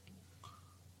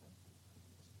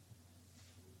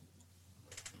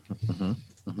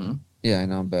yeah, I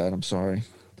know I'm bad. I'm sorry.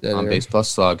 On base plus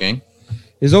slugging.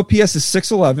 His OPS is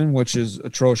 611, which is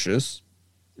atrocious.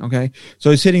 Okay,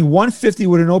 so he's hitting 150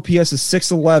 with an OPS of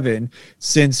 611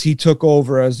 since he took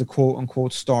over as the quote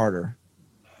unquote starter.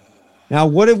 Now,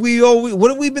 what have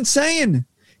we been saying?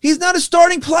 He's not a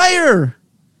starting player.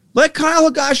 Let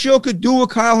Kyle Higashioka do what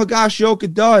Kyle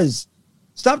Higashioka does.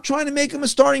 Stop trying to make him a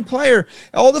starting player.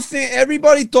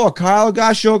 Everybody thought Kyle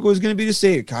Higashioka was going to be the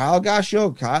savior. Kyle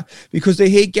Higashioka, because they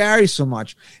hate Gary so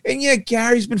much. And yeah,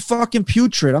 Gary's been fucking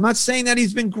putrid. I'm not saying that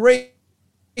he's been great.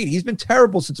 He's been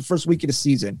terrible since the first week of the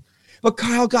season. But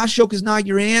Kyle Higashioka is not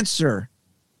your answer.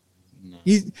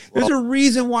 There's a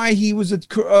reason why he was a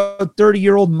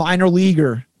 30-year-old minor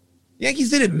leaguer. The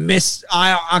Yankees didn't miss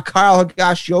on Kyle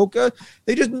Higashioka.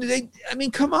 I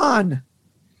mean, come on.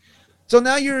 So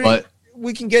now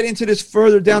we can get into this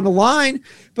further down the line,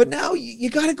 but now you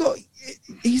got to go.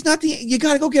 You got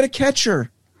to go get a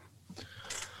catcher.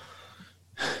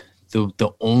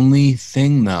 The only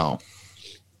thing though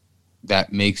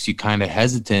that makes you kind of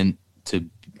hesitant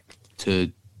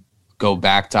to go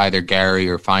back to either Gary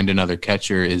or find another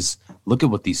catcher is look at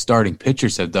what these starting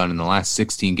pitchers have done in the last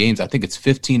 16 games. I think it's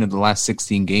 15 of the last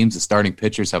 16 games the starting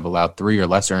pitchers have allowed 3 or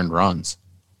less earned runs.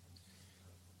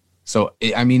 So,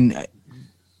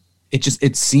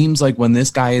 it seems like when this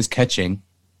guy is catching,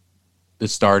 the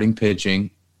starting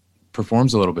pitching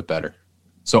performs a little bit better.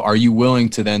 So are you willing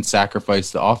to then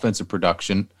sacrifice the offensive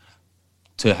production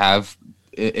to have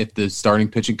if the starting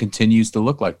pitching continues to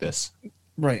look like this?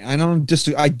 Right.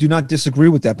 I do not disagree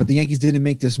with that, but the Yankees didn't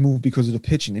make this move because of the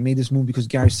pitching. They made this move because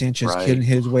Gary Sanchez couldn't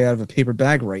hit his way out of a paper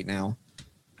bag right now.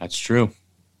 That's true.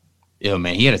 Yeah,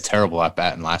 man, he had a terrible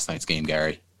at-bat in last night's game,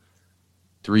 Gary.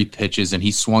 3 pitches, and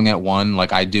he swung at one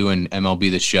like I do in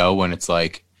MLB The Show when it's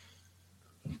like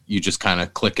you just kind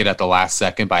of click it at the last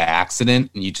second by accident,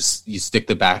 and you stick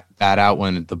the bat out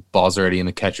when the ball's already in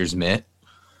the catcher's mitt.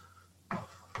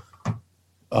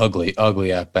 Ugly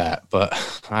at bat, but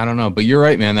I don't know. But you're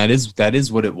right, man. That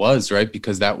is what it was, right?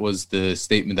 Because that was the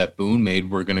statement that Boone made.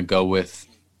 We're going to go with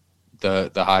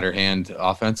the hotter hand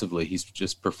offensively. He's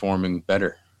just performing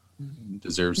better.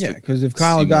 Deserves. Yeah, because if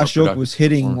Kyle Higashioka was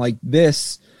hitting like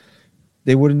this,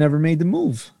 they would have never made the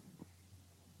move.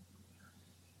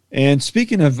 And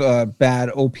speaking of bad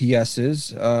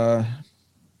OPSs,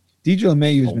 DJ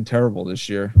LeMahieu has been terrible this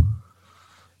year.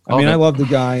 I love the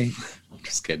guy.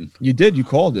 Just kidding. You did. You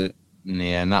called it.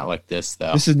 Yeah, not like this,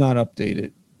 though. This is not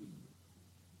updated.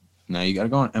 No, you got to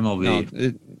go on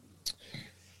MLB.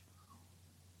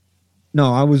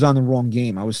 No, I was on the wrong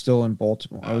game. I was still in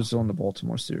Baltimore. I was still in the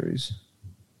Baltimore series.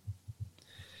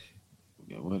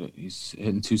 Yeah, he's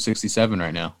hitting 267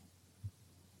 right now.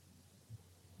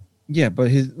 Yeah,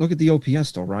 but look at the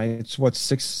OPS, though, right? It's what,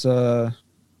 6... Yeah.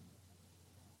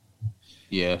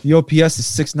 The OPS is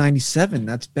 697.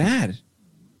 That's bad.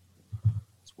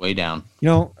 Way down.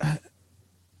 Yeah,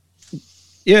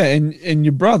 and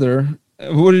your brother,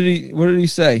 what did he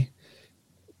say?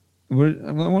 I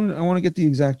want to get the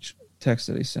exact text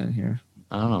that he sent here.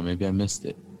 I don't know, maybe I missed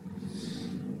it.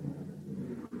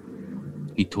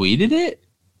 He tweeted it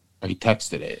or he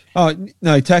texted it? Oh,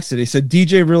 no, he texted it. He said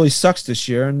DJ really sucks this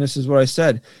year, and this is what I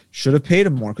said. Should have paid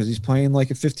him more because he's playing like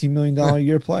a $15 million a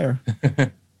year player.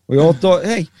 We all thought,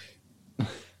 hey,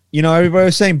 Everybody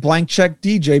was saying blank check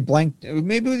DJ, blank.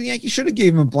 Maybe the Yankees should have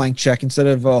gave him a blank check instead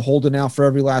of holding out for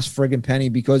every last friggin' penny,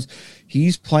 because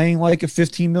he's playing like a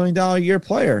 $15 million a year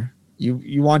player.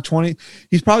 You want 20.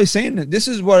 He's probably saying that this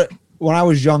is what, when I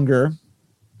was younger,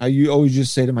 I always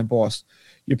just say to my boss,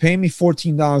 you're paying me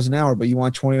 $14 an hour, but you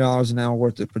want $20 an hour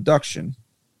worth of production.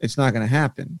 It's not going to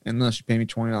happen unless you pay me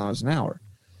 $20 an hour.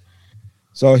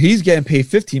 So he's getting paid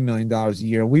 $15 million a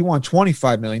year. We want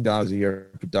 $25 million a year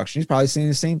production. He's probably saying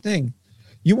the same thing.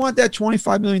 You want that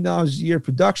 $25 million a year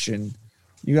production,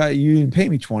 you didn't pay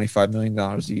me $25 million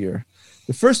a year.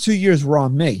 The first 2 years were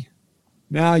on me.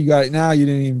 Now you didn't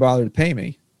even bother to pay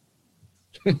me.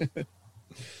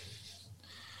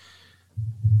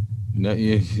 No,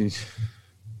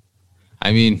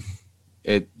 I mean,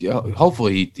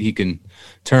 hopefully he can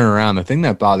turn around. The thing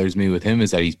that bothers me with him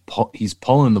is that he's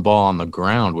pulling the ball on the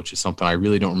ground, which is something I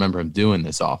really don't remember him doing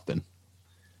this often,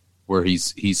 where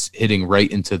he's hitting right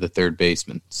into the third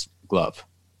baseman's glove.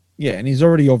 Yeah, and he's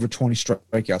already over 20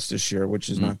 strikeouts this year, which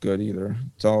is not good either.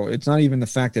 So it's not even the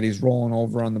fact that he's rolling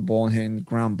over on the ball and hitting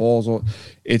ground balls.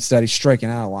 It's that he's striking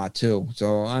out a lot too.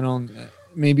 So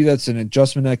maybe that's an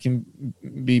adjustment that can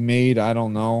be made. I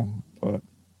don't know, but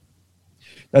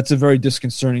that's a very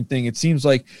disconcerting thing. It seems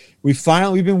like we've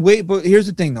been waiting, but here's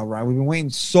the thing though, Ryan. We've been waiting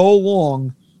so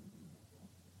long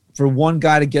for one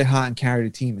guy to get hot and carry the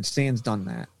team, and Stan's done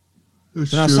that.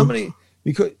 So now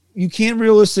because you can't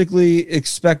realistically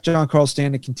expect Giancarlo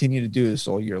Stanton to continue to do this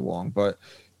all year long, but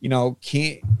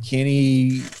can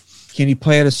he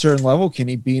play at a certain level? Can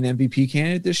he be an MVP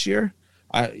candidate this year?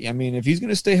 I mean, if he's going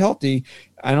to stay healthy,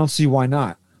 I don't see why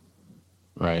not.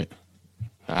 Right.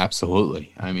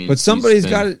 Absolutely. I mean, but somebody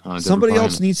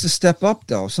else needs to step up,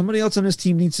 though. Somebody else on his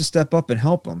team needs to step up and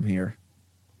help him here.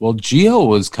 Well, Gio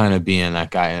was kind of being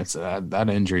that guy. That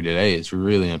injury today is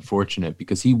really unfortunate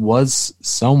because he was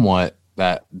somewhat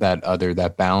that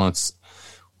balance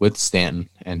with Stanton,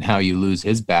 and how you lose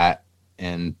his bat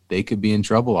and they could be in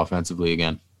trouble offensively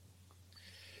again.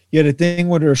 Yeah, the thing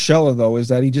with Urshela, though, is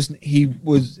that he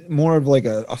was more of like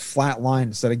a flat line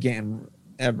instead of getting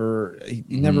he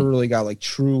never really got like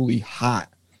truly hot.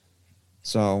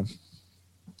 So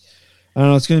I don't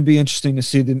know. It's going to be interesting to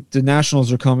see. The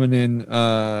Nationals are coming in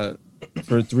for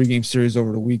a 3-game series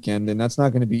over the weekend, and that's not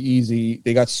going to be easy.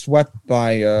 They got swept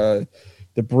by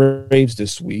the Braves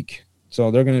this week, so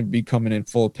they're going to be coming in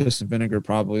full of piss and vinegar,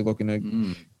 probably looking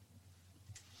to.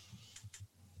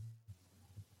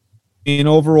 And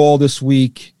overall this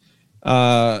week,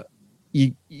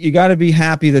 you got to be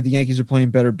happy that the Yankees are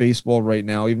playing better baseball right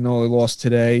now, even though they lost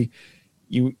today.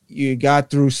 You got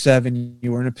through 7.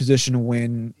 You were in a position to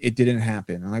win. It didn't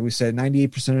happen. And like we said,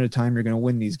 98% of the time you're going to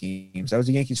win these games. That was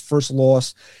the Yankees' first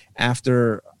loss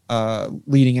after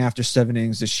leading after 7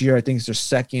 innings this year. I think it's their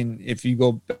second. If you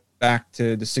go back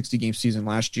to the 60-game season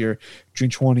last year, between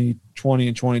 2020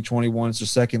 and 2021, it's their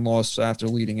second loss after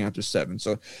leading after 7.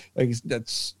 So like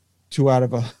that's 2 out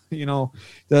of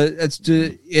it's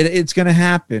going to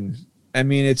happen. I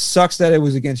mean, it sucks that it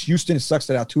was against Houston. It sucks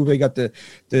that Altuve got the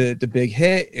big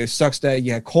hit. It sucks that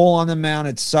you had Cole on the mound.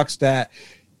 It sucks that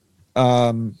you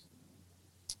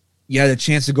had a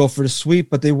chance to go for the sweep,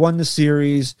 but they won the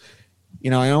series. I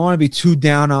don't want to be too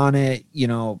down on it,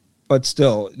 but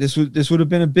still, this would have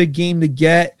been a big game to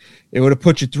get. It would have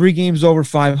put you 3 games over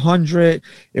 500.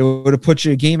 It would have put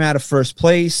you a game out of first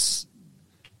place.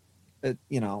 They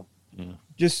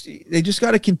just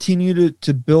got to continue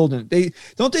to build it. They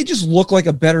just look like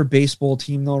a better baseball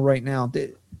team though right now.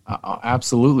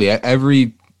 Absolutely,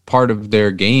 every part of their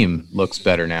game looks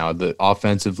better now. The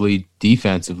offensively,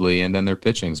 defensively, and then their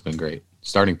pitching's been great.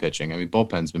 Starting pitching, I mean,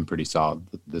 bullpen's been pretty solid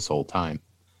this whole time,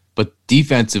 but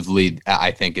defensively,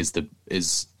 I think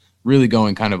is really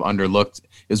going kind of underlooked.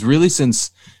 Is really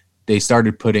since they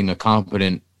started putting a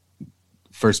competent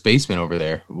first baseman over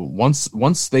there.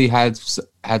 Once they had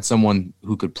someone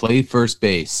who could play first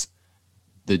base,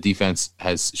 the defense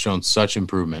has shown such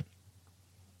improvement.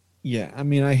 Yeah, I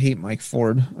mean, I hate Mike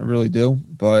Ford, I really do,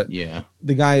 but yeah,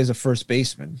 the guy is a first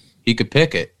baseman. He could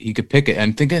pick it.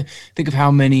 And think of how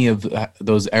many of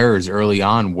those errors early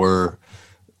on were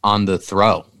on the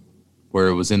throw, where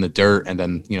it was in the dirt, and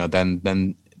then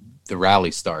then the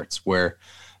rally starts, where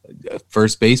a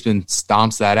first baseman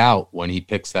stomps that out when he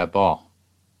picks that ball.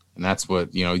 And that's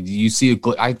what, you see.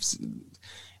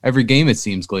 Every game, it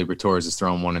seems Gleyber Torres is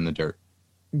throwing one in the dirt.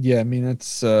 Yeah, I mean,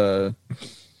 that's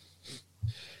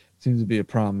seems to be a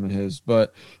problem of his.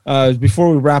 But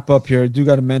before we wrap up here, I do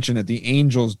got to mention that the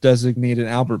Angels designated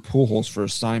Albert Pujols for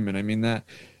assignment. I mean, the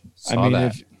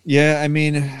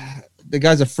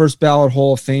guy's a first ballot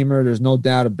Hall of Famer. There's no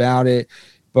doubt about it.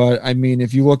 But I mean,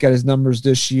 if you look at his numbers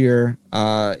this year,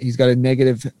 he's got a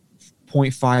negative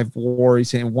 .5 WAR.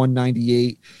 He's hitting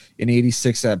 198 in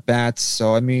 86 at bats.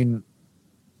 So I mean,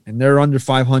 and they're under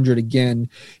 500 again.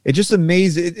 It just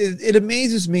amazes. It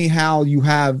amazes me how you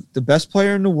have the best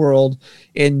player in the world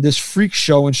in this freak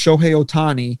show in Shohei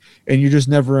Ohtani, and you're just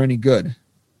never any good.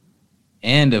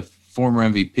 And a former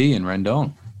MVP in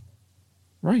Rendon.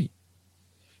 Right.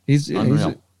 Is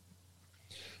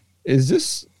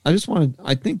this?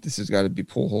 I think this has got to be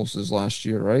Pujols' last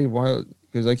year, right? Why?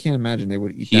 Because I can't imagine they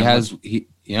would eat.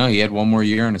 He had one more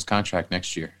year on his contract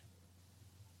next year.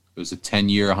 It was a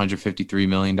 10-year, $153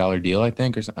 million deal, I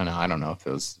think, or something. No, I don't know if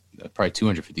it was probably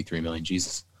 $253 million.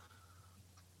 Jesus,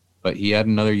 but he had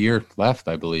another year left,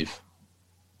 I believe.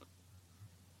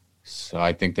 So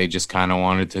I think they just kind of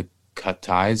wanted to cut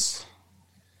ties,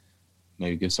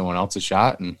 maybe give someone else a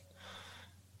shot. And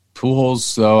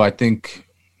Pujols, though, I think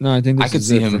this I could is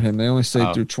see it for him. him. They only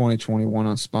stayed through 2021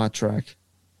 on Spot Track.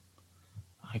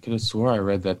 I could have swore I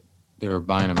read that they were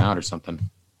buying him out or something.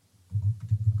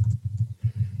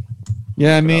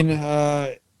 Yeah, I mean,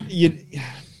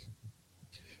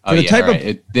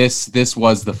 This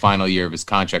was the final year of his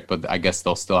contract, but I guess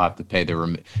they'll still have to pay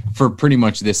for pretty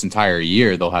much this entire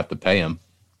year. They'll have to pay him.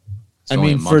 I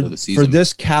mean, for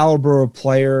this caliber of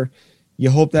player,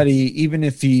 you hope that even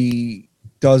if he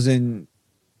doesn't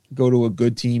go to a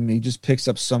good team, he just picks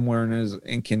up somewhere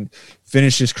and can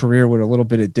finish his career with a little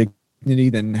bit of dignity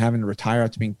than having to retire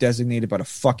after being designated by the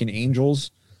fucking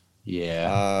Angels.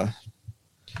 Yeah.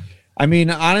 I mean,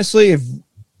 honestly, if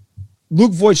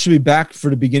Luke Voit should be back for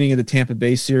the beginning of the Tampa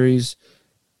Bay series,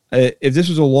 if this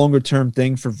was a longer term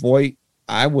thing for Voit,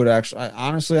 I would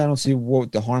honestly, I don't see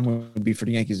what the harm would be for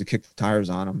the Yankees to kick the tires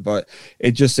on him, but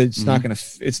it's not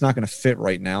gonna fit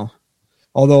right now.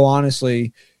 Although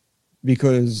honestly,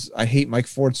 because I hate Mike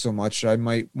Ford so much, I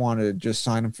might want to just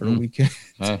sign him for the weekend.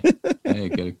 hey,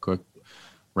 get a quick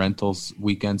rentals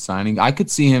weekend signing. I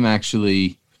could see him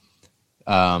actually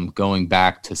going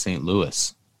back to St.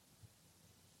 Louis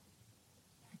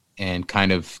and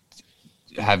kind of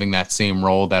having that same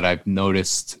role that I've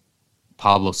noticed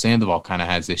Pablo Sandoval kind of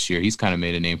has this year. He's kind of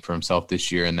made a name for himself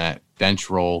this year in that bench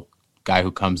role, guy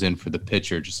who comes in for the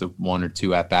pitcher, just one or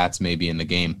two at bats maybe in the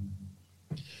game.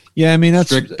 Yeah, I mean that's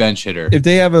strict bench hitter. If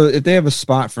they have a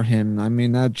spot for him, I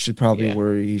mean that should probably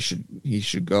where he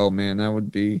should go, man. That would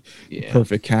be the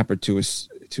perfect capper to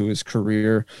his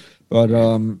career. But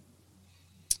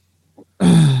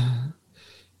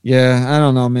yeah, I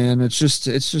don't know, man. It's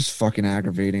just fucking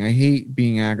aggravating. I hate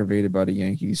being aggravated by the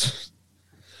Yankees.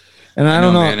 And I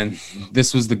don't know, man. And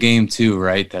this was the game too,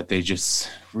 right? That they just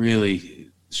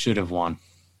really should have won.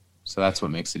 So that's what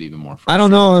makes it even more frustrating. I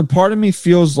don't know. Part of me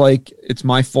feels like it's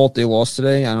my fault they lost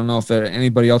today. I don't know if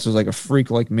anybody else is like a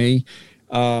freak like me.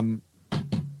 This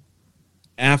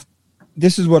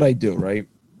is what I do, right?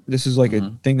 This is like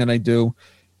a thing that I do.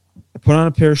 I put on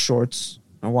a pair of shorts.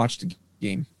 I watch the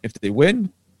game. If they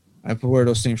win, I wear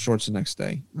those same shorts the next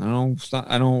day. I don't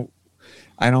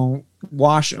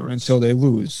wash them until they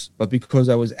lose. But because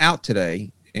I was out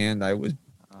today and I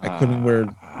couldn't wear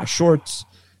my shorts,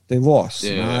 they lost.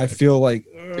 Dude. I feel like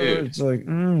it's like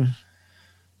you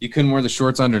couldn't wear the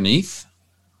shorts underneath,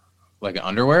 like an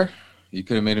underwear. You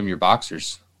could have made them your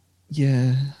boxers.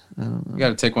 Yeah, I don't know. You got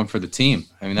to take one for the team.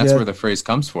 I mean, that's where the phrase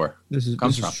comes for. This is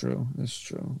true. This is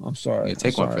true. I'm sorry. Yeah,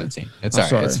 take one for the team. It's all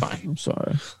right. It's fine. I'm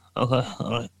sorry. Okay, all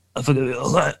right. I forgive you.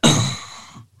 Okay.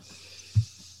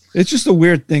 It's just the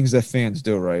weird things that fans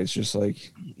do, right? It's just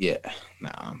like, yeah,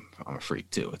 I'm a freak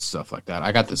too. It's stuff like that.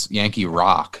 I got this Yankee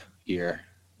rock here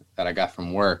that I got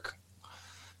from work,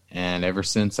 and ever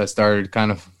since I started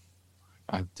I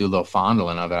do a little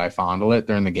fondling of it. I fondle it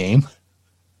during the game,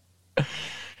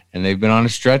 and they've been on a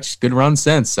good run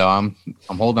since. So I'm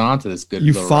holding on to this good.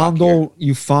 You fondle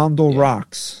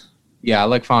rocks. Yeah, I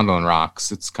like fondling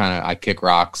rocks. It's I kick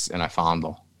rocks and I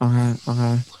fondle.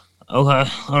 Okay,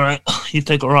 all right. You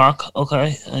take a rock,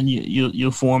 okay, and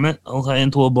you form it, okay,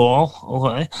 into a ball,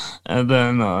 okay, and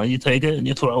then you take it and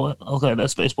you throw it. Okay,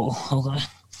 that's baseball. Okay.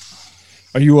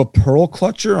 Are you a pearl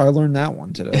clutcher? I learned that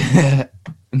one today.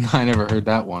 I never heard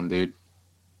that one, dude.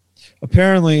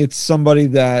 Apparently, it's somebody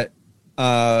that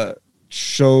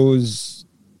shows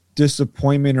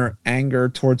disappointment or anger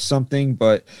towards something,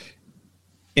 but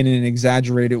in an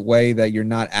exaggerated way that you're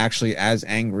not actually as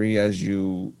angry as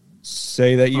you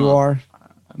say that you are.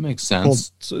 That makes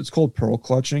sense. It's called pearl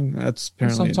clutching. That's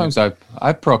apparently sometimes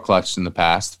I've pearl clutched in the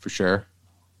past for sure.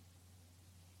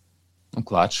 I'm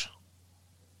clutch.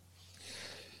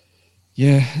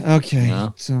 Yeah. Okay. You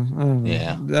know? So I don't know.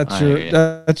 Yeah,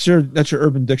 That's your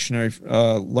Urban Dictionary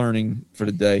learning for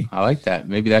the day. I like that.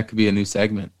 Maybe that could be a new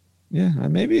segment. Yeah.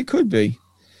 Maybe it could be.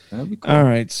 That'd be cool. All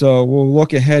right. So we'll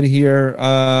look ahead here.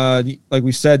 Like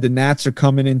we said, the Nats are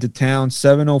coming into town.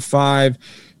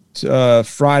 7:05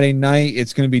 Friday night.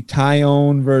 It's going to be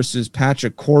Tyone versus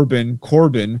Patrick Corbin.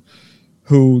 Corbin,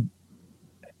 who?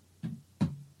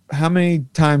 How many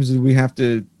times did we have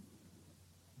to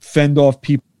fend off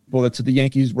people that said the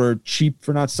Yankees were cheap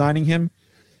for not signing him?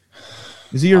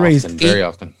 His ERA is very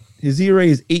often. His ERA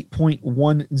is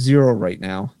 8.10 right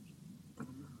now.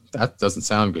 That doesn't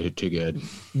sound good. Too good.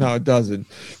 No, it doesn't.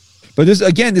 But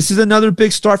this is another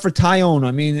big start for Tyone.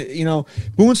 I mean,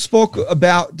 Boone spoke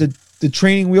about the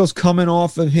training wheels coming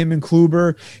off of him and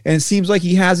Kluber, and it seems like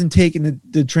he hasn't taken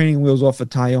the training wheels off of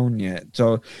Tyone yet.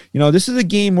 So, this is a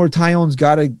game where Tyone's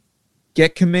got to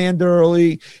get command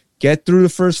early, get through the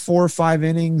first 4 or 5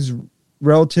 innings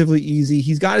relatively easy.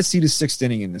 He's got to see the 6th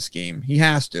inning in this game. He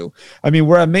has to. I mean,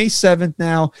 we're at May 7th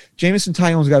now. Jameson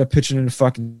Tyone's got to pitch in the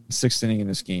fucking 6th inning in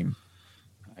this game.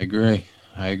 I agree.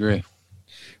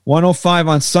 1:05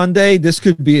 on Sunday. This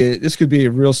could be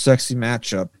a real sexy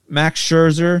matchup. Max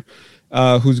Scherzer,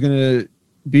 who's going to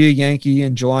be a Yankee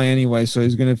in July anyway, so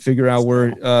he's going to figure out where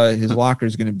his locker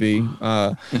is going to be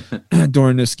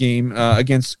during this game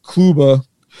against Kluber.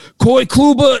 Corey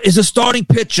Kluber is a starting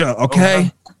pitcher,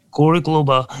 okay? Corey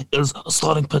Kluber is a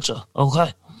starting pitcher,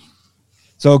 okay?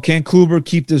 So can Kluber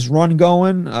keep this run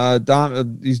going?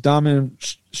 These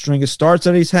dominant string of starts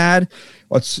that he's had.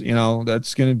 That's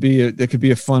going to be that could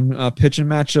be a fun pitching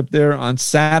matchup there on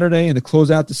Saturday and to close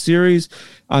out the series.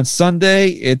 On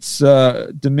Sunday, it's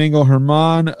Domingo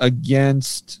Germán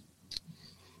against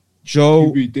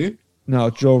Joe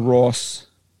Ross.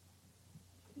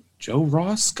 Joe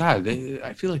Ross? God,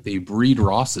 I feel like they breed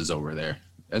Rosses over there.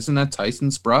 Isn't that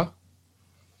Tyson's bro?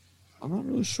 I'm not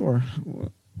really sure.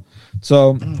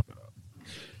 So,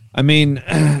 I mean,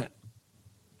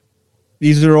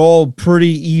 these are all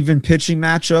pretty even pitching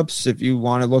matchups if you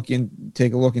want to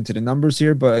take a look into the numbers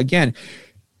here. But again,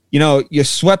 you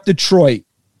swept Detroit.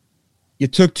 You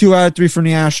took 2 out of 3 from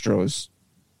the Astros.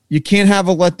 You can't have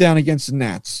a letdown against the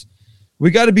Nats.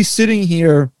 We got to be sitting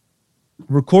here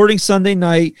recording Sunday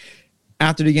night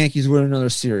after the Yankees win another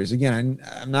series. Again,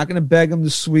 I'm not going to beg them to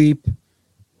sweep.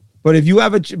 But if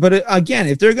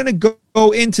if they're going to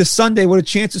go into Sunday with a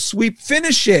chance to sweep,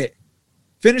 finish it.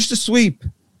 Finish the sweep.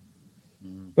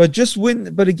 But just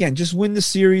win. But again, just win the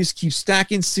series. Keep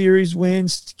stacking series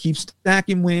wins. Keep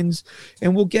stacking wins,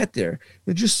 and we'll get there.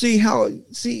 And just see how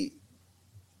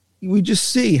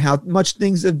much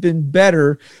things have been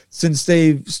better since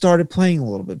they've started playing a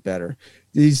little bit better.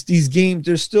 These games,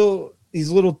 there's still these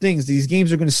little things. These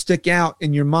games are going to stick out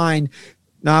in your mind.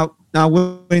 Now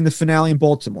winning the finale in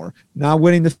Baltimore. Now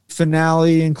winning the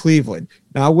finale in Cleveland.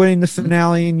 Now winning the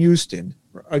finale in Houston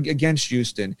against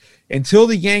Houston. Until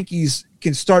the Yankees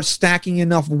can start stacking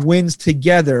enough wins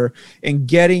together and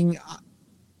getting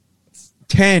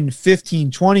 10, 15,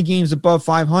 20 games above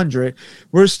 500,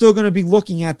 we're still going to be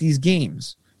looking at these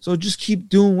games. So just keep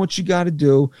doing what you got to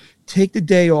do. Take the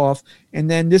day off. And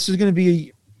then this is going to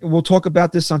be, we'll talk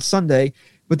about this on Sunday,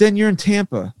 but then you're in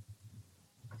Tampa.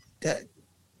 The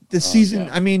season,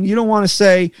 yeah. I mean, you don't want to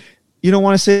say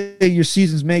your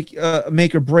season's make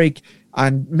or break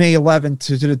on May 11th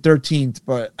to the 13th,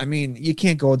 but I mean, you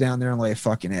can't go down there and lay a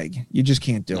fucking egg. You just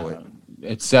can't do it.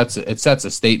 It sets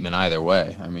a statement either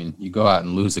way. I mean, you go out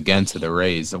and lose again to the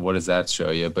Rays, and what does that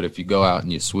show you? But if you go out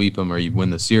and you sweep them or you win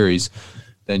the series,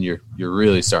 then you're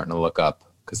really starting to look up,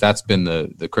 because that's been the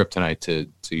kryptonite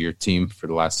to your team for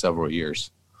the last several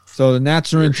years. So the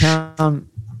Nats are in town.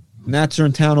 Nats are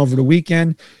in town over the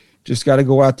weekend. Just got to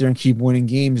go out there and keep winning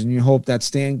games, and you hope that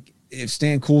if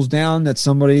Stan cools down, that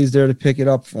somebody is there to pick it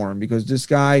up for him, because this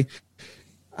guy,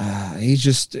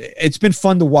 it's been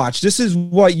fun to watch. This is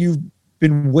what you've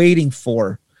been waiting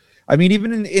for. I mean,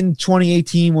 even in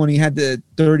 2018 when he had the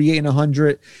 38 and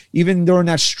 100, even during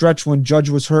that stretch when Judge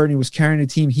was hurt and he was carrying the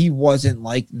team, he wasn't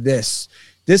like this.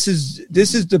 This is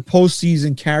the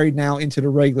postseason carried now into the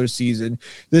regular season.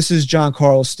 This is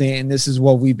Giancarlo Stanton. This is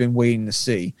what we've been waiting to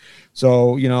see.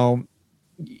 So,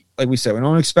 like we said, we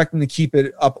don't expect him to keep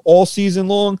it up all season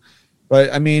long.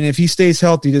 But I mean, if he stays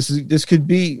healthy, this could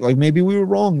be like, maybe we were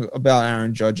wrong about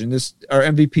Aaron Judge, and our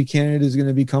MVP candidate is going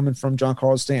to be coming from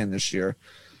Giancarlo Stanton this year.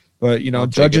 But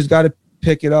Judge has got to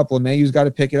pick it up. LeMahieu's got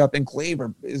to pick it up, and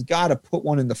Gleyber has got to put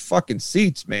one in the fucking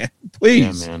seats, man.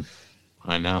 Please. Yeah, man.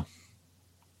 I know.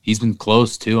 He's been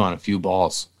close too on a few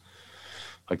balls,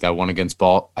 like that one against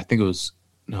I think it was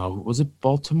it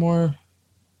Baltimore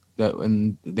that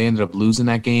when they ended up losing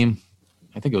that game?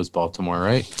 I think it was Baltimore,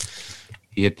 right?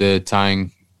 He hit the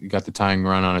tying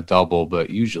run on a double, but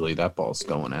usually that ball's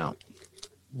going out.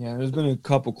 Yeah, there's been a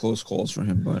couple close calls for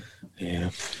him, but yeah.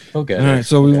 Okay. All right,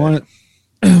 so we want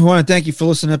to thank you for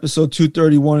listening to episode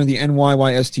 231 of the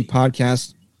NYYST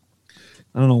podcast.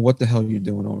 I don't know what the hell you're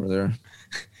doing over there.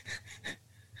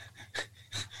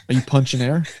 Are you punching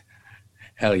air?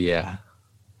 Hell yeah.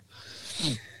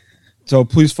 So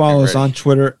please follow us on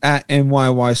Twitter at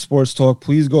NYY Sports Talk.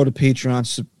 Please go to Patreon,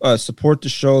 support the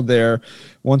show there.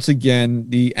 Once again,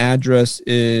 the address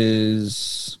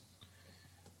is,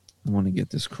 I want to get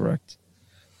this correct.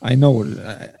 I know what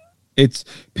it's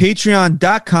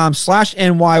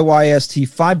patreon.com/NYYST.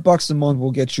 $5 a month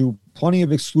will get you plenty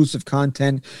of exclusive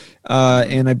content.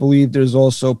 And I believe there's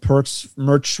also perks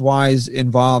merch-wise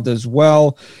involved as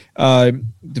well.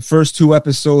 The first 2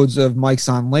 episodes of Mike's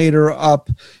On Later up.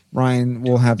 Ryan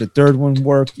will have the third one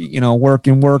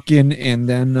working, and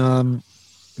then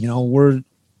we're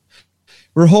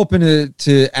hoping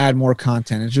to add more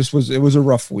content. It was a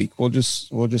rough week. We'll just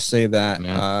say that.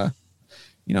 Yeah.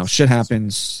 Shit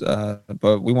happens,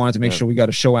 but we wanted to make sure we got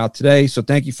a show out today. So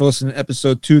thank you for listening to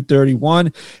episode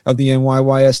 231 of the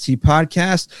NYYST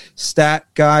podcast. Stat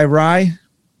Guy Rye.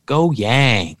 Go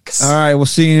Yanks. All right, we'll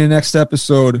see you in the next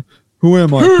episode. Who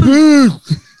am I?